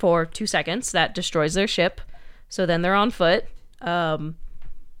monster for 2 seconds that destroys their ship. So then they're on foot. That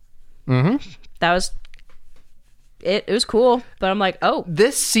was it. It was cool, but I'm like, oh,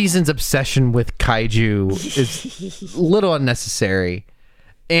 This season's obsession with kaiju is a little unnecessary.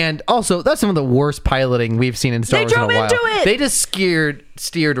 And also, that's some of the worst piloting we've seen in Star Wars in a drove while. into it! They just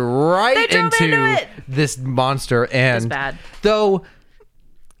steered right They drove into into it! this monster, and bad. though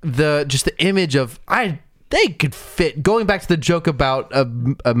the image of they could fit, going back to the joke about a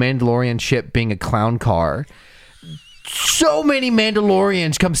Mandalorian ship being a clown car. So many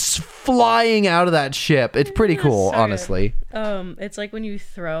Mandalorians come flying out of that ship. It's pretty cool, Sorry. honestly. It's like when you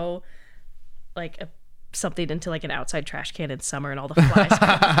throw like something into like an outside trash can in summer and all the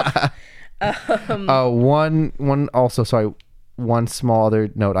flies come out. One small other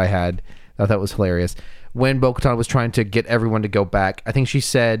note I had that I thought was hilarious. When Bo-Katan was trying to get everyone to go back, I think she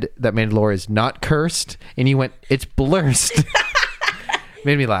said that Mandalore is not cursed, and he went, "It's blurst."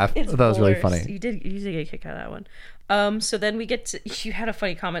 Made me laugh. I thought that was really funny. You did get a kick out of that one. So then we get to, you had a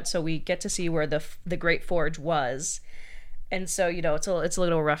funny comment, so we get to see where the Great Forge was. And so, it's a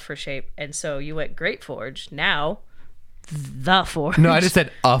little rough for shape. And so you went Great Forge, now the Forge. No, I just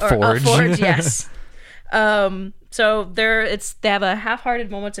said a Or forge. A forge, yes. So they have a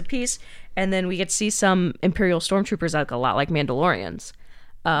half-hearted moments of peace, and then we get to see some Imperial stormtroopers that look a lot like Mandalorians.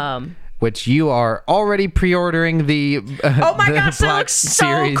 Which you are already pre-ordering the Oh my the gosh, that Black looks so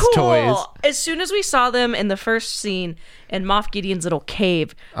Series cool! toys. As soon as we saw them in the first scene in Moff Gideon's little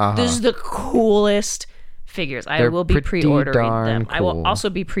cave, this is the coolest figures. I They're will be pretty pre-ordering darn them. I will cool. also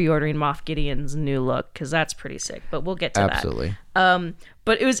be pre-ordering Moff Gideon's new look because that's pretty sick. But we'll get to Absolutely. that.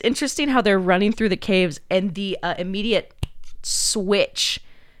 But it was interesting how they're running through the caves and the immediate switch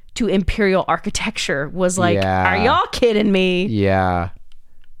to Imperial architecture was like, Yeah. are y'all kidding me? Yeah.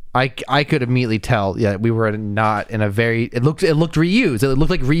 I could immediately tell, we were not in a very, it looked reused. It looked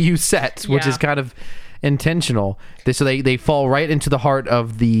like reused sets, which Yeah. is kind of intentional. So they fall right into the heart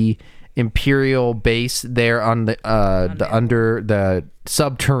of the Imperial base there on the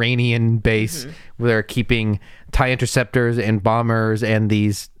subterranean base where they're keeping TIE interceptors and bombers and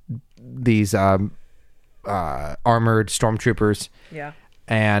these armored stormtroopers. Yeah.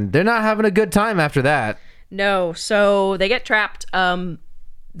 And they're not having a good time after that. No, so they get trapped.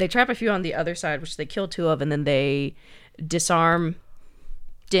 They trap a few on the other side, which they kill 2 of, and then they disarm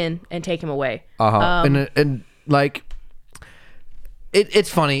Din and take him away. And like it's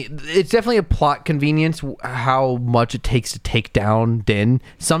funny. It's definitely a plot convenience how much it takes to take down Din.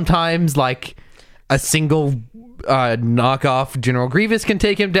 Sometimes like a single knockoff General Grievous can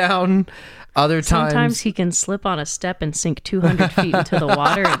take him down. Other times, Sometimes he can slip on a step and sink 200 feet into the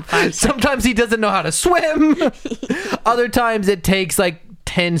water in 5 seconds. sometimes he doesn't know how to swim. Other times it takes like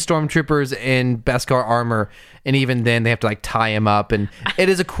 10 stormtroopers in Beskar armor, and even then they have to like tie him up. And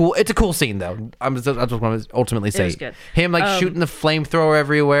it's a cool scene though. I just want to ultimately say was good. Him like shooting the flamethrower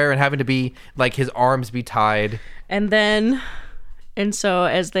everywhere and having to be like his arms be tied. So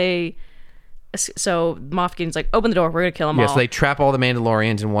Moff Gideon's like, open the door, we're gonna kill them all. Yes, they trap all the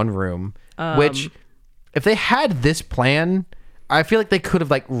Mandalorians in one room. Which, if they had this plan, I feel like they could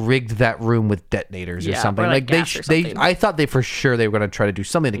have like rigged that room with detonators or something. or, Like they, gas or something. I thought they for sure they were going to try to do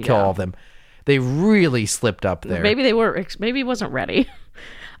something to kill all of them. They really slipped up there. Maybe they were. Maybe he wasn't ready.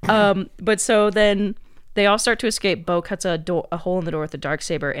 But so then they all start to escape. Bo cuts a hole in the door with the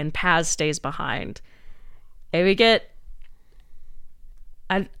darksaber, and Paz stays behind. And we get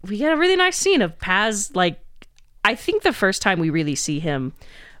a really nice scene of Paz. Like, I think the first time we really see him,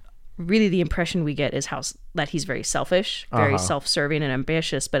 really the impression we get is that he's very selfish, very self-serving and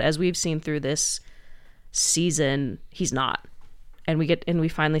ambitious. But as we've seen through this season, he's not. And we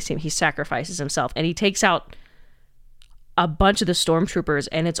finally see him. He sacrifices himself, and he takes out a bunch of the stormtroopers.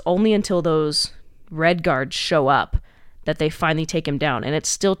 And it's only until those Red Guards show up that they finally take him down. And it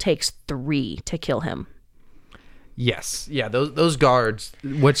still takes 3 to kill him. Yes, yeah, those guards,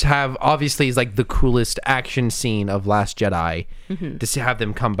 which have obviously is like the coolest action scene of Last Jedi, to have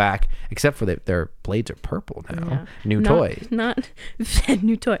them come back. Except for their blades are purple now. Yeah. Not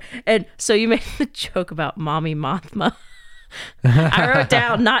new toy. And so you made the joke about Mommy Mothma. I wrote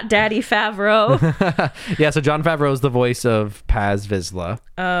down, not Daddy Favreau. Yeah, so Jon Favreau is the voice of Paz Vizsla.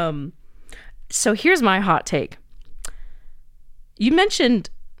 So here's my hot take. You mentioned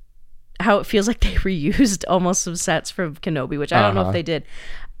how it feels like they reused almost some sets from Kenobi, which I don't know if they did.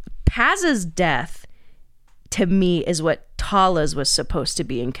 Paz's death, to me, is what Tala's was supposed to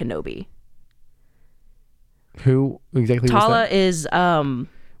be in Kenobi. Who exactly Tala was that?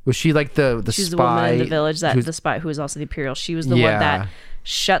 Was she like the she's spy? The woman in the village, the spy who was also the Imperial. She was the one that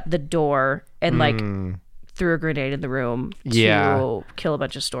shut the door and like threw a grenade in the room to kill a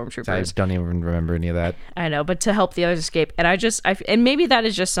bunch of stormtroopers. I just don't even remember any of that. I know, but to help the others escape. And and maybe that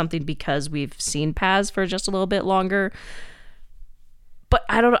is just something because we've seen Paz for just a little bit longer. But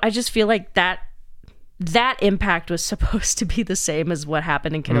I don't know. I just feel like that impact was supposed to be the same as what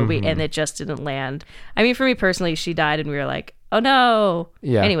happened in Kenobi, and it just didn't land. I mean, for me personally, she died and we were like, oh no.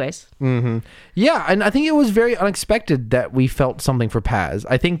 Yeah. Anyways. Yeah, and I think it was very unexpected that we felt something for Paz.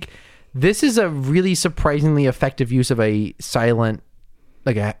 I think this is a really surprisingly effective use of a silent,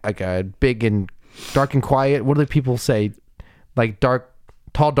 like a big and dark and quiet. What do the people say? Like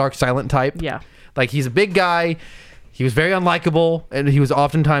tall, dark, silent type. Yeah. Like he's a big guy. He was very unlikable, and he was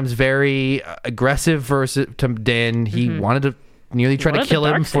oftentimes very aggressive to Din. He wanted to nearly try to kill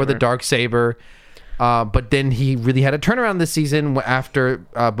him for the Darksaber. But then he really had a turnaround this season after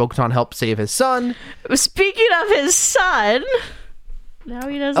Bo-Katan helped save his son. Speaking of his son, now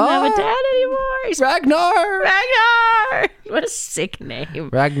he doesn't have a dad anymore. He's Ragnar! What a sick name.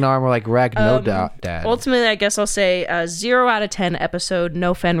 Ragnar, more like Dad. Ultimately, I guess I'll say 0 out of 10 episode,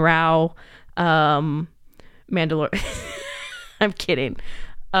 no Fen Rao. Mandalore. I'm kidding.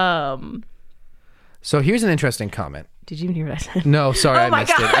 So here's an interesting comment. Did you even hear what I said? No, sorry, I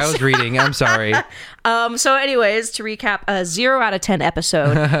missed it. I was reading. I'm sorry. So anyways, to recap, 0 out of 10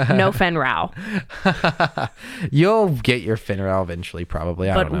 episode, no Fen Rao. You'll get your Fen Rao eventually, probably.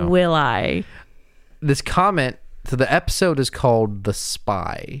 I don't know. But will I? This comment, so the episode is called The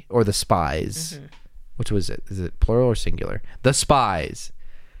Spy, or The Spies. Which was it? Is it plural or singular? The Spies.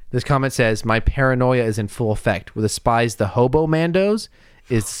 This comment says, my paranoia is in full effect. Were the spies the hobo Mandos?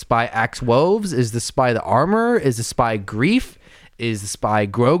 Is the spy Axe Woves? Is the spy the armor? Is the spy Grief? Is the spy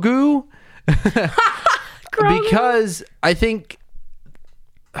Grogu? Because I think...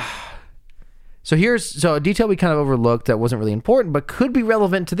 So a detail we kind of overlooked that wasn't really important, but could be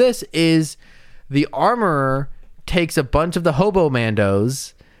relevant to this is the armorer takes a bunch of the hobo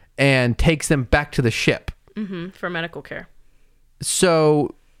Mandos and takes them back to the ship. For medical care.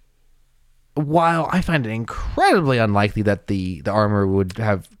 So... while I find it incredibly unlikely that the armor would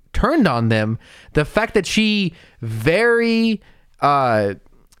have turned on them, the fact that she very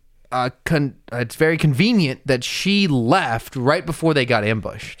it's very convenient that she left right before they got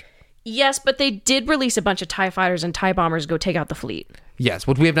ambushed. Yes, but they did release a bunch of TIE fighters and TIE bombers go take out the fleet. Yes,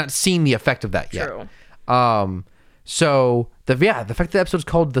 but we have not seen the effect of that yet. True. So the fact that the episode is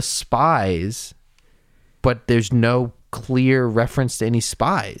called The Spies, but there's no clear reference to any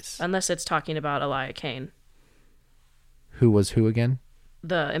spies. Unless it's talking about Elia Kane. Who was who again?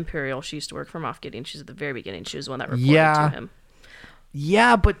 The Imperial. She used to work for Moff Gideon. She's at the very beginning. She was the one that reported to him.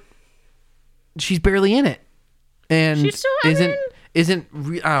 Yeah, but she's barely in it. And she's still, I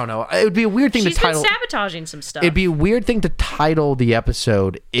don't know. It would be a weird thing to title. She's been sabotaging some stuff. It'd be a weird thing to title the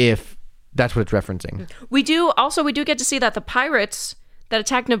episode if that's what it's referencing. We do get to see that the pirates that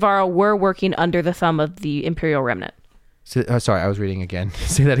attacked Navarro were working under the thumb of the Imperial remnant. Sorry, I was reading again.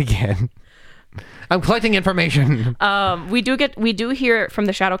 Say that again. I'm collecting information. We do hear from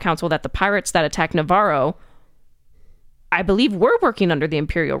the Shadow Council that the pirates that attacked Navarro I believe were working under the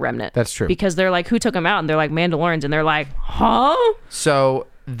Imperial Remnant. That's true. Because they're like, who took them out? And they're like, Mandalorians. And they're like, huh? So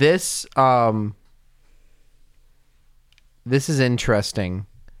this is interesting.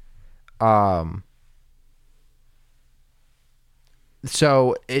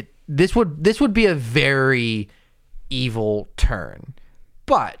 So this would be a very evil turn,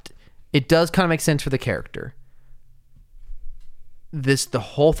 but it does kind of make sense for the character. The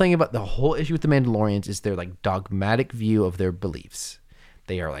whole issue with the Mandalorians is their like dogmatic view of their beliefs.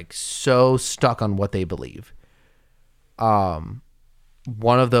 They are like so stuck on what they believe. One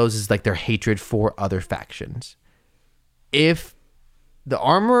of those is like their hatred for other factions. If the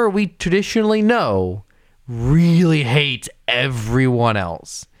armorer we traditionally know really hates everyone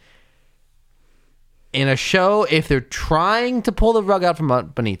else, in a show, if they're trying to pull the rug out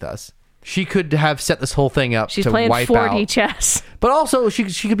from beneath us, she could have set this whole thing up She's to playing wipe 4D out. chess. But also, she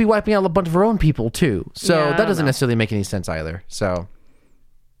could be wiping out a bunch of her own people too. So Yeah, I that don't doesn't know. necessarily make any sense either. So,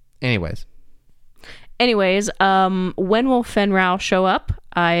 anyways, when will Fen Rao show up?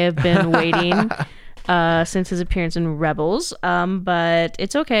 I have been waiting since his appearance in Rebels, but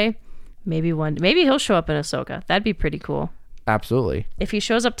it's okay. Maybe he'll show up in Ahsoka. That'd be pretty cool. absolutely. If he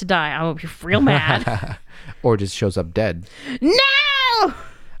shows up to die, I will be real mad. Or just shows up dead. No!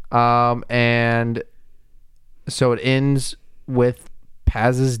 And so it ends with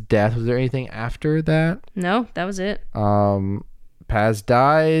Paz's death. Was there anything after that? No, that was it. Paz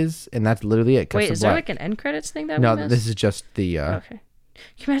dies, and that's literally it. Wait, is there like an end credits thing that No, we missed? this is just the... Okay.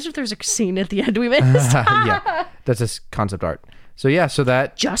 Can you imagine if there's a scene at the end we missed? yeah, that's just concept art. So yeah, so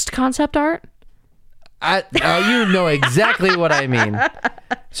that... Just concept art? you know exactly what I mean.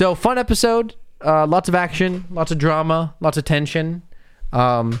 So fun episode, lots of action, lots of drama, lots of tension,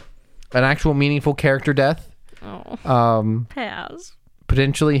 an actual meaningful character death. Oh, Paz.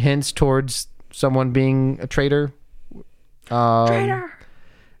 Potentially hints towards someone being a traitor. Traitor.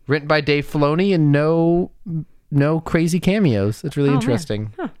 Written by Dave Filoni and no crazy cameos. That's really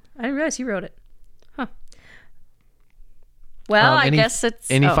interesting. Huh. I didn't realize he wrote it. Huh. Well, I guess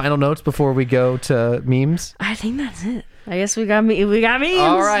it's... Any final notes before we go to memes? I think that's it. I guess we got memes.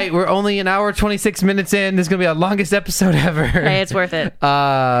 All right, we're only an hour 26 minutes in. This is gonna be our longest episode ever. Hey, it's worth it.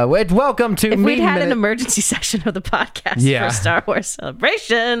 Welcome to if Meme we'd had Minute. an emergency session of the podcast Yeah. for Star Wars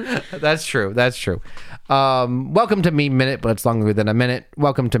Celebration. That's true. Welcome to Meme Minute, but it's longer than a minute.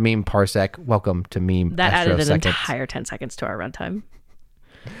 Welcome to Meme Parsec. Welcome to Meme That Astro added an Seconds. entire 10 seconds to our runtime.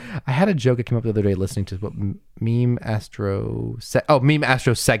 I had a joke that came up the other day listening to what Meme Astro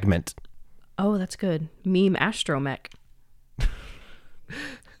segment. Oh, that's good. Meme Astromech.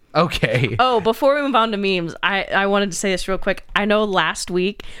 Okay. Oh, before we move on to memes, I wanted to say this real quick. I know last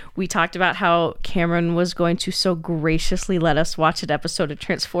week we talked about how Cameron was going to so graciously let us watch an episode of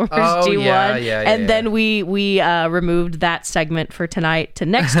Transformers G1. And then we removed that segment for tonight to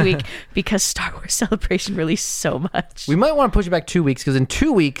next week because Star Wars Celebration released so much. We might want to push it back 2 weeks because in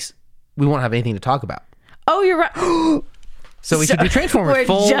 2 weeks we won't have anything to talk about. Oh, you're right. So we should do Transformers. We're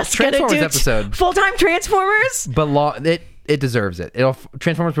Full just Transformers gonna do episode. Full-time Transformers? But it deserves it.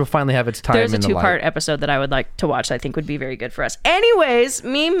 Transformers will finally have its time There's a in the light. two-part episode that I would like to watch that I think would be very good for us. Anyways,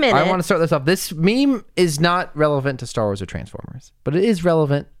 Meme Minute. I want to start this off. This meme is not relevant to Star Wars or Transformers, but it is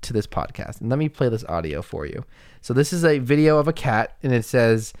relevant to this podcast. And let me play this audio for you. So this is a video of a cat, and it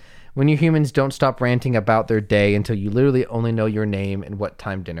says, "When you humans don't stop ranting about their day until you literally only know your name and what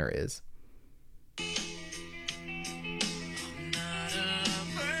time dinner is."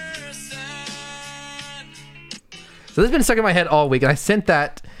 So this has been stuck in my head all week, and I sent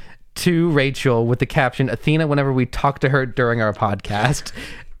that to Rachel with the caption, "Athena, whenever we talk to her during our podcast."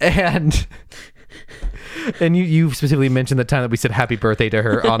 And you specifically mentioned the time that we said happy birthday to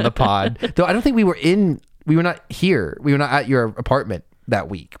her on the pod. Though I don't think we were not here. We were not at your apartment that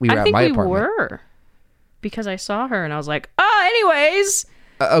week. We were at my apartment. I think we were. Because I saw her and I was like, oh, anyways.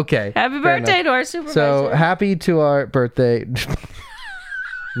 Okay. Happy birthday to our supervisor. So happy to our birthday.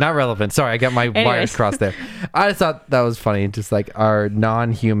 Not relevant. Sorry, I got my wires crossed there. I just thought that was funny. Just like our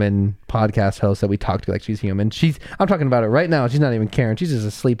non-human podcast host that we talked to like she's human. I'm talking about it right now. She's not even caring. She's just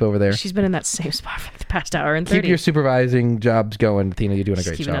asleep over there. She's been in that same spot for the past hour and 30. Keep your supervising jobs going, Athena. You're doing a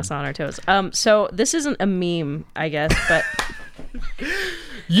great keeping job. us on our toes. So this isn't a meme, I guess, but...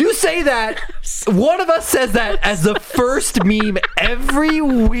 You say that. One of us says that as the first meme every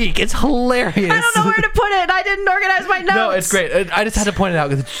week. It's hilarious. I don't know where to put it. I didn't organize my notes. No, it's great. I just had to point it out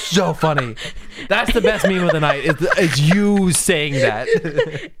because it's so funny. That's the best meme of the night. Is you saying that.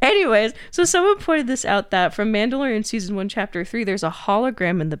 Anyways, so someone pointed this out that from Mandalorian Season 1, Chapter 3, there's a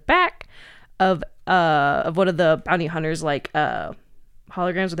hologram in the back of one of the bounty hunters, like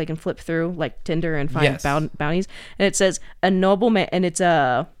holograms where they can flip through like Tinder and find Yes. bounties. And it says a nobleman, and it's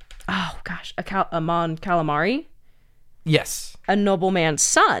a Mon Calamari, Yes. a nobleman's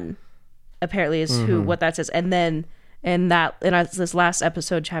son, apparently is who what that says. And then in this last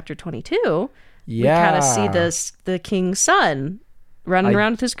episode, chapter 22, we kind of see the king's son running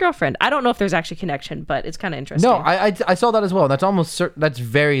around with his girlfriend. I don't know if there's actually a connection, but it's kind of interesting. No, I saw that as well. That's almost certain. That's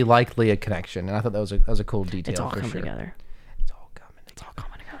very likely a connection, and I thought that was a cool detail. It's all for coming sure. together. It's all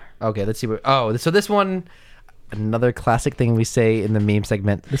coming together. Okay, let's see what. Oh, so this one, another classic thing we say in the meme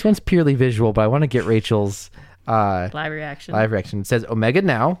segment. This one's purely visual, but I want to get Rachel's Live reaction. It says Omega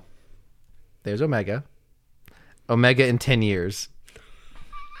now. There's Omega. Omega in 10 years.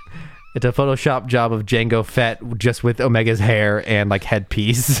 It's a Photoshop job of Jango Fett just with Omega's hair and like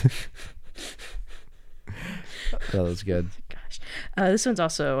headpiece. That was good. Gosh. This one's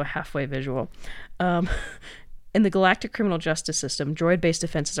also halfway visual. In the galactic criminal justice system, droid-based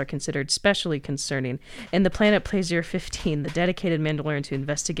offenses are considered specially concerning. In the planet Plaisir 15, the dedicated Mandalorians who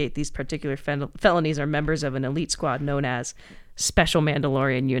investigate these particular felonies are members of an elite squad known as Special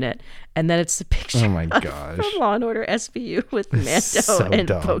Mandalorian Unit. And then it's the picture Oh my gosh. from Law & Order SVU with Mando So and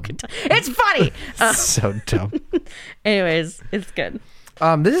dumb. Bo-Katan. It's funny! So dumb. Anyways, it's good.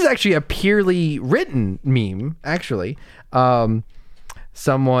 This is actually a purely written meme, actually.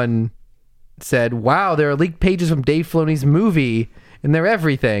 Someone said, wow, there are leaked pages from Dave Filoni's movie, and they're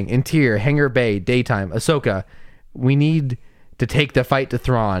everything. Interior, Hangar Bay, daytime, Ahsoka. We need to take the fight to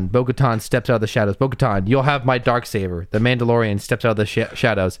Thrawn. Bo-Katan steps out of the shadows. Bo-Katan, you'll have my Darksaber. The Mandalorian steps out of the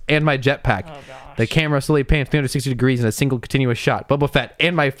shadows. And my jetpack. Oh, the camera slowly pans 360 degrees in a single continuous shot. Boba Fett,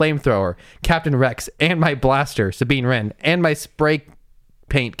 and my flamethrower. Captain Rex, and my blaster. Sabine Wren, and my spray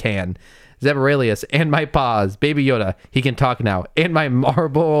paint can. Zeb Aurelius, and my paws. Baby Yoda, he can talk now. And my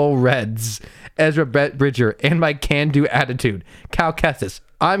Marble Reds. Ezra Bridger, and my can-do attitude. Cal Kestis,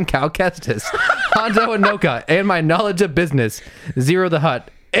 I'm Cal Kestis. Hondo Anoka, and my knowledge of business. Zero the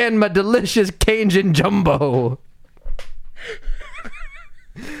Hutt, and my delicious Cajun Jumbo.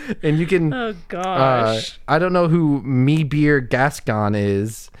 And you can... Oh, gosh. I don't know who Me Beer Gascon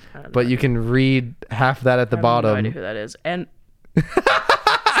is, but you can read half that at the bottom. I have no idea who that is. And...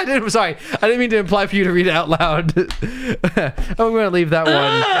 I didn't mean to imply for you to read it out loud. I'm going to leave that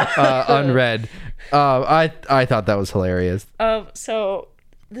one unread. I thought that was hilarious. So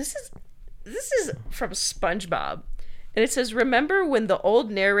this is from SpongeBob, and it says, "Remember when the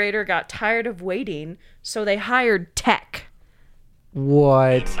old narrator got tired of waiting, so they hired Tech."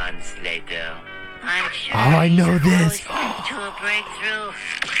 What? Months later, I'm sure I know this. to a breakthrough.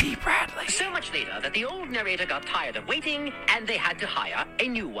 D. Bradley. So much later that the old narrator got tired of waiting and they had to hire a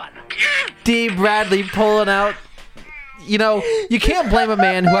new one. D. Bradley pulling out. You know, you can't blame a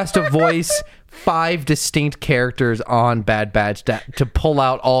man who has to voice 5 distinct characters on Bad Batch to pull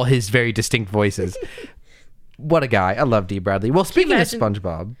out all his very distinct voices. What a guy. I love D. Bradley. Well, speaking of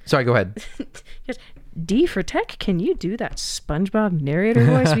SpongeBob. Sorry, go ahead. D for Tech, can you do that SpongeBob narrator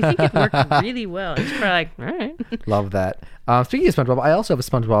voice? We think it worked really well. It's probably like, all right. Love that. Speaking of SpongeBob, I also have a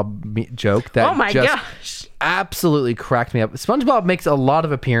SpongeBob joke that gosh, absolutely cracked me up. SpongeBob makes a lot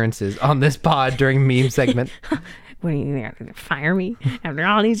of appearances on this pod during meme segment. What do you think? They're gonna fire me after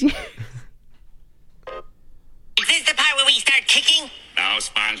all these years? Is this the part where we start kicking? No,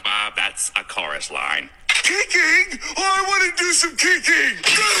 SpongeBob, that's a chorus line. Kicking? Oh, I want to do some kicking!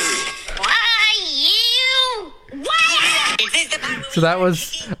 Why, you? What? Is this the part where So that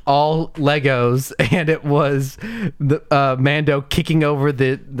was all Legos, and it was the Mando kicking over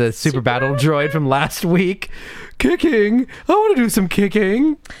the super battle droid from last week. Kicking. I want to do some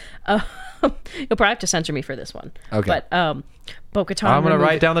kicking. You'll probably have to censor me for this one. Okay. But Bo-Katan. I'm gonna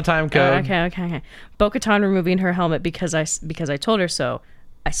write down the time code. Okay. Bo-Katan removing her helmet because I told her so.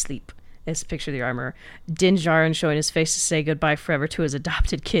 I sleep. It's a picture of the armor. Din Djarin showing his face to say goodbye forever to his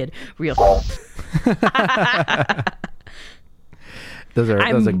adopted kid. Real. Those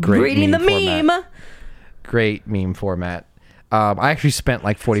are great reading meme the format. meme. Great meme format. I actually spent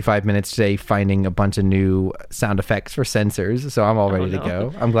like 45 minutes today finding a bunch of new sound effects for sensors, so I'm all ready to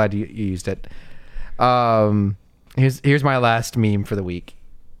go. I'm glad you used it. Here's my last meme for the week.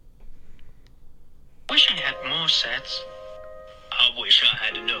 Wish I had more sets. I wish I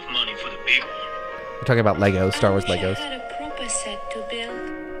had enough money for the big one. We're talking about Legos, Star Wars I Legos. had a proper set to build.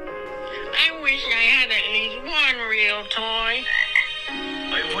 I wish I had at least one real toy.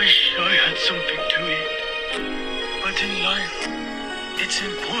 I wish I had something to eat. But in life, it's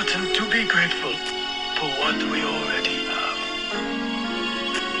important to be grateful for what we already have.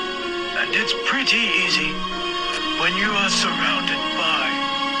 And it's pretty easy when you are surrounded by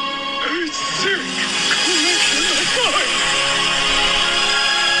a sick collection of toys.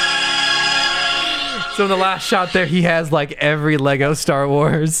 So in the last shot there, he has like every Lego Star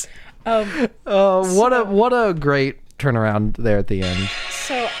Wars. What a great turnaround there at the end.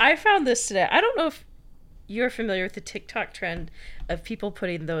 So I found this today. I don't know if you're familiar with the TikTok trend of people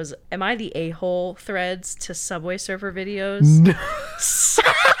putting those "Am I the a-hole" threads to Subway Surfer videos.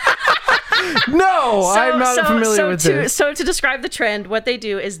 No, I'm not familiar with this. So to describe the trend, what they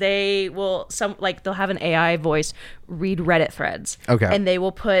do is they'll have an AI voice read Reddit threads. Okay. And they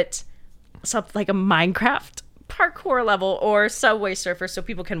will put something like a Minecraft parkour level or Subway Surfer so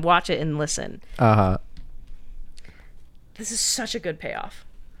people can watch it and listen. Uh-huh. This is such a good payoff.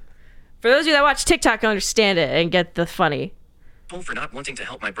 For those of you that watch TikTok, understand it and get the funny. For not wanting to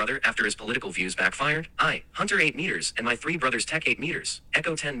help my brother after his political views backfired. I, Hunter 8 meters, and my 3 brothers Tech 8 meters,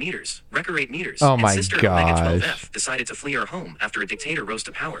 Echo 10 meters, Wrecker 8 meters, oh and my sister gosh. Omega 12F decided to flee our home after a dictator rose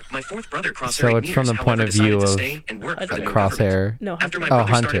to power. My 4th brother Crosshair So 8 it's meters, from the point however, of view decided to of stay and work for the new Crosshair. government. No, after my Hunter.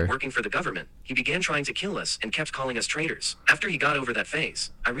 brother Hunter. started working for the government, he began trying to kill us and kept calling us traitors. After he got over that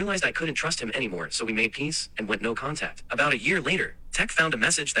phase, I realized I couldn't trust him anymore, so we made peace and went no contact. About a year later, Tech found a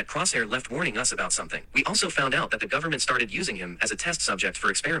message that Crosshair left warning us about something. We also found out that the government started using him as a test subject for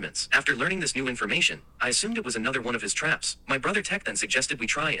experiments. After learning this new information, I assumed it was another one of his traps. My brother Tech then suggested we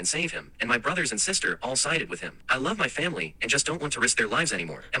try and save him, and my brothers and sister all sided with him. I love my family and just don't want to risk their lives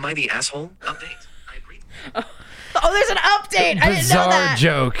anymore. Am I the asshole? Update. I agree. Oh, there's an update! I didn't know Bizarre that!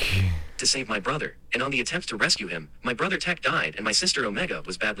 joke. To save my brother, and on the attempt to rescue him, my brother Tech died and my sister Omega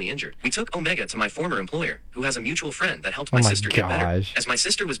was badly injured. We took Omega to my former employer, who has a mutual friend that helped my sister get better. As my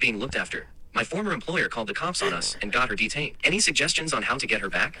sister was being looked after, my former employer called the cops on us and got her detained. Any suggestions on how to get her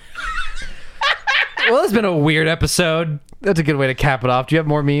back? Well, it's been a weird episode. That's a good way to cap it off. Do you have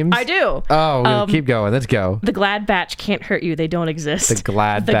more memes? I do. Oh, keep going. Let's go. The Glad Batch can't hurt you. They don't exist. The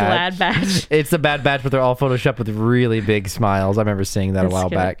Glad The Batch. Glad Batch. It's the Bad Batch, but they're all photoshopped with really big smiles. I remember seeing that a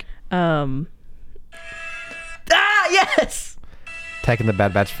while back. Yes! Tech in the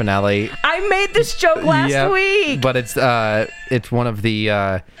Bad Batch finale. I made this joke last week. But it's one of the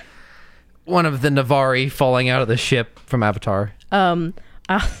Navari falling out of the ship from Avatar.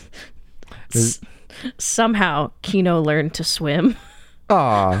 Somehow Kino learned to swim.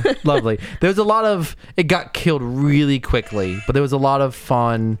 Aw, lovely. There's a lot of... It got killed really quickly, but there was a lot of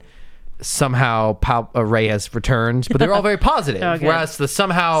fun... Somehow Rey has returned, but they're all very positive. Whereas the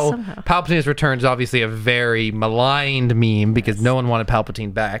somehow Palpatine has returned is obviously a very maligned meme because no one wanted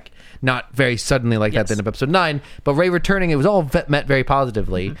Palpatine back. Not very suddenly like that at the end of episode 9, but Rey returning, it was all met very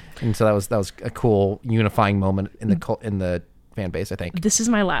positively, and so that was a cool unifying moment in the fan base. I think this is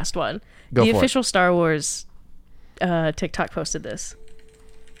my last one. Go the for official Star Wars TikTok posted this.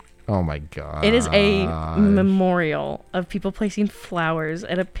 Oh my god! It is a memorial of people placing flowers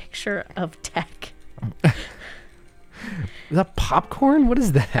and a picture of Tech. Is that popcorn? What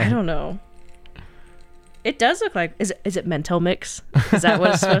is that? I don't know. It does look like... Is it Mental Mix? Is that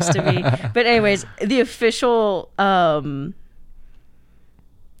what it's supposed to be? But anyways, the official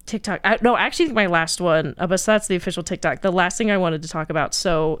TikTok... No, actually my last one, besides the official TikTok, the last thing I wanted to talk about,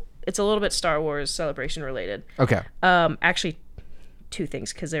 so it's a little bit Star Wars Celebration related. Okay. Actually... 2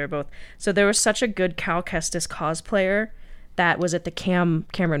 things because they were both. So there was such a good Cal Kestis cosplayer that was at the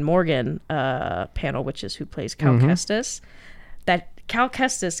Cameron Morgan panel, which is who plays Cal Kestis. That Cal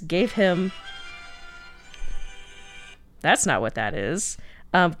Kestis gave him. That's not what that is.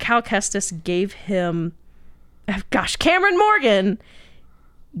 Cal Kestis gave him. Gosh, Cameron Morgan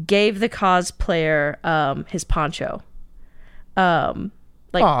gave the cosplayer his poncho. Off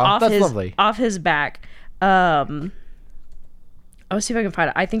his back. I'll see if I can find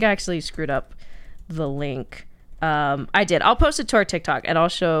it. I think I actually screwed up the link. I did. I'll post it to our TikTok and I'll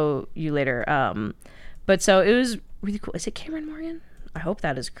show you later. But so it was really cool. Is it Cameron Morgan? I hope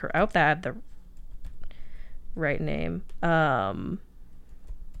that is correct. I hope that I had the right name. I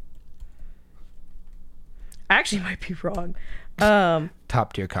actually might be wrong.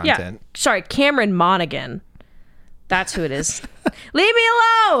 Top tier content. Yeah. Sorry, Cameron Monaghan. That's who it is. Leave me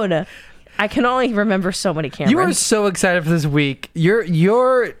alone! I can only remember so many Camerons. You are so excited for this week.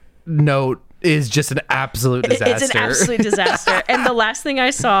 Your note is just an absolute disaster. It's an absolute disaster. And the last thing I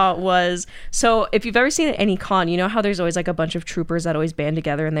saw was, so if you've ever seen at any con, you know how there's always like a bunch of troopers that always band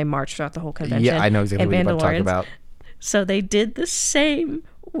together and they march throughout the whole convention? Yeah, I know exactly what you're about to talk about. So they did the same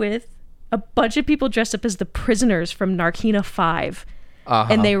with a bunch of people dressed up as the prisoners from Narkina 5.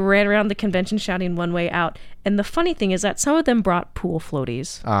 And they ran around the convention shouting one way out. And the funny thing is that some of them brought pool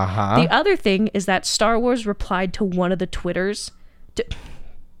floaties. The other thing is that Star Wars replied to one of the Twitters.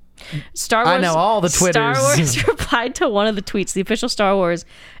 I know all the Twitters. Star Wars replied to one of the tweets, the official Star Wars,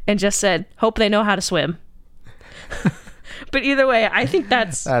 and just said, "Hope they know how to swim." But either way, I think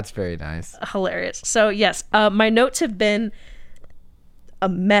that's very nice. Hilarious. So yes, my notes have been a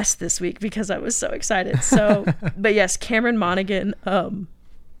mess this week because I was so excited. So, but yes, Cameron Monaghan, it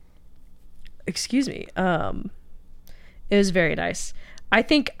was very nice. I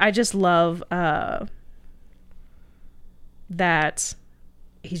think I just love that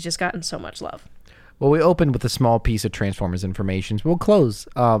he's just gotten so much love. Well, we opened with a small piece of Transformers information. So we'll close.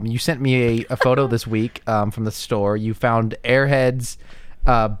 You sent me a photo this week from the store. You found Airheads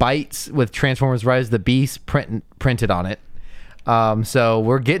bites with Transformers Rise of the Beast printed on it. So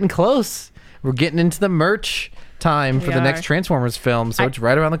we're getting close. We're getting into the merch time for the next Transformers film. So it's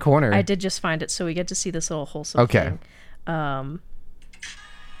right around the corner. I did just find it, so we get to see this little wholesome thing. So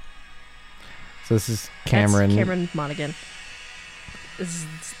this is Cameron. That's Cameron Monaghan.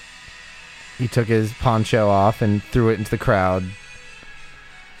 He took his poncho off and threw it into the crowd.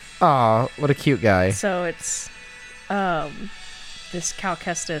 Aw, what a cute guy. So it's this Cal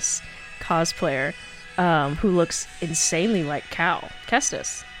Kestis cosplayer who looks insanely like Cal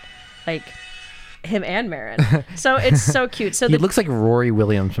Kestis. Like him and Marin. So it's so cute. So he looks like Rory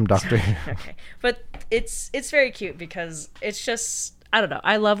Williams from Doctor Who. Okay. But it's very cute because it's just, I don't know.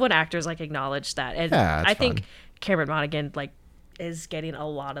 I love when actors like acknowledge that. And I think Cameron Monaghan is getting a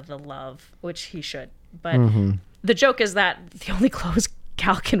lot of the love, which he should. But the joke is that the only clothes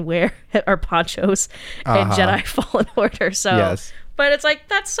Cal can wear are ponchos and Jedi Fallen Order. So, but it's like,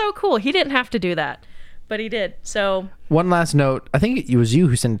 that's so cool. He didn't have to do that, but he did. So one last note. I think it was you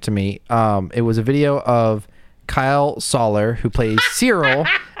who sent it to me. It was a video of Kyle Soller, who plays Cyril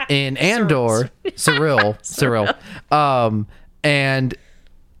in Andor. Cyril. And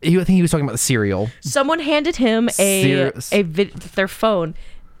I think he was talking about the cereal. Someone handed him their phone,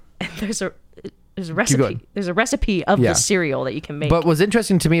 and there's a recipe. There's a recipe of the cereal that you can make. But what's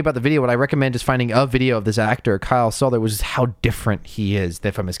interesting to me about the video, what I recommend is finding a video of this actor, Kyle Soller, was just how different he is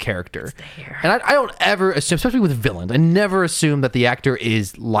from his character. And I don't ever assume, especially with villains, I never assume that the actor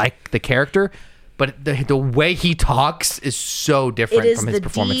is like the character. But the way he talks is so different from his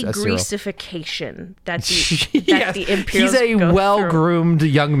performance as Cyril. It is the degreesification that the Imperials He's a well-groomed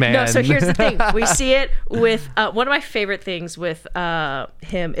young man. No, so here's the thing. We see it with... one of my favorite things with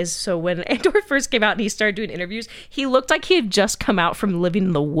him is, so when Andor first came out and he started doing interviews, he looked like he had just come out from living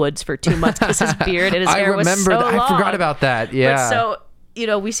in the woods for 2 months because his beard and his hair was so long. I forgot about that, yeah. But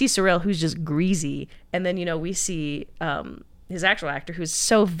so, we see Cyril, who's just greasy, and then, we see... his actual actor, who's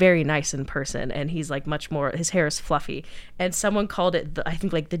so very nice in person, and he's like much more, his hair is fluffy, and someone called it the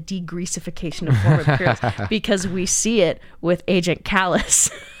degreasification of former Imperials because we see it with Agent Callus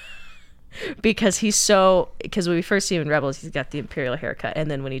because when we first see him in Rebels, he's got the Imperial haircut,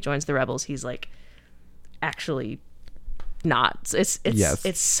 and then when he joins the Rebels, he's like actually not. It's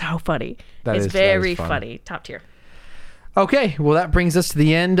so funny. It's very funny. Top tier. Okay, well, that brings us to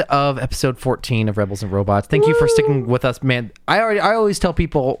the end of episode 14 of Rebels and Robots. Thank you for sticking with us, man. I always tell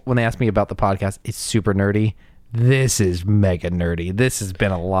people when they ask me about the podcast, it's super nerdy. This is mega nerdy. This has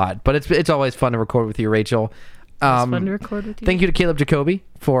been a lot, but it's always fun to record with you, Rachel. It's fun to record with you. Thank you to Caleb Jacoby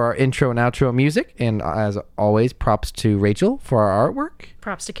for our intro and outro music, and as always, props to Rachel for our artwork.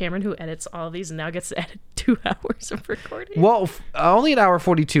 Props to Cameron, who edits all of these and now gets to edit 2 hours of recording. Well, only an hour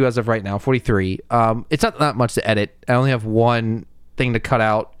 42 as of right now, 43. It's not that much to edit. I only have one thing to cut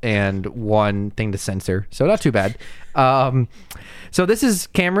out and one thing to censor, so not too bad. So this is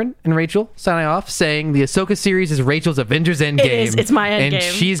Cameron and Rachel signing off, saying the Ahsoka series is Rachel's Avengers Endgame. It is. It's my Endgame. And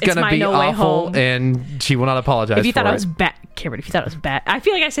she's going to be awful, and she will not apologize for it. If you thought I was bad, Cameron, if you thought I was bad, I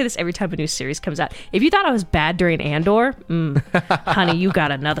feel like I say this every time a new series comes out. If you thought I was bad during Andor, honey, you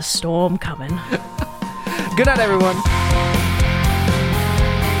got another storm coming. Good night, everyone.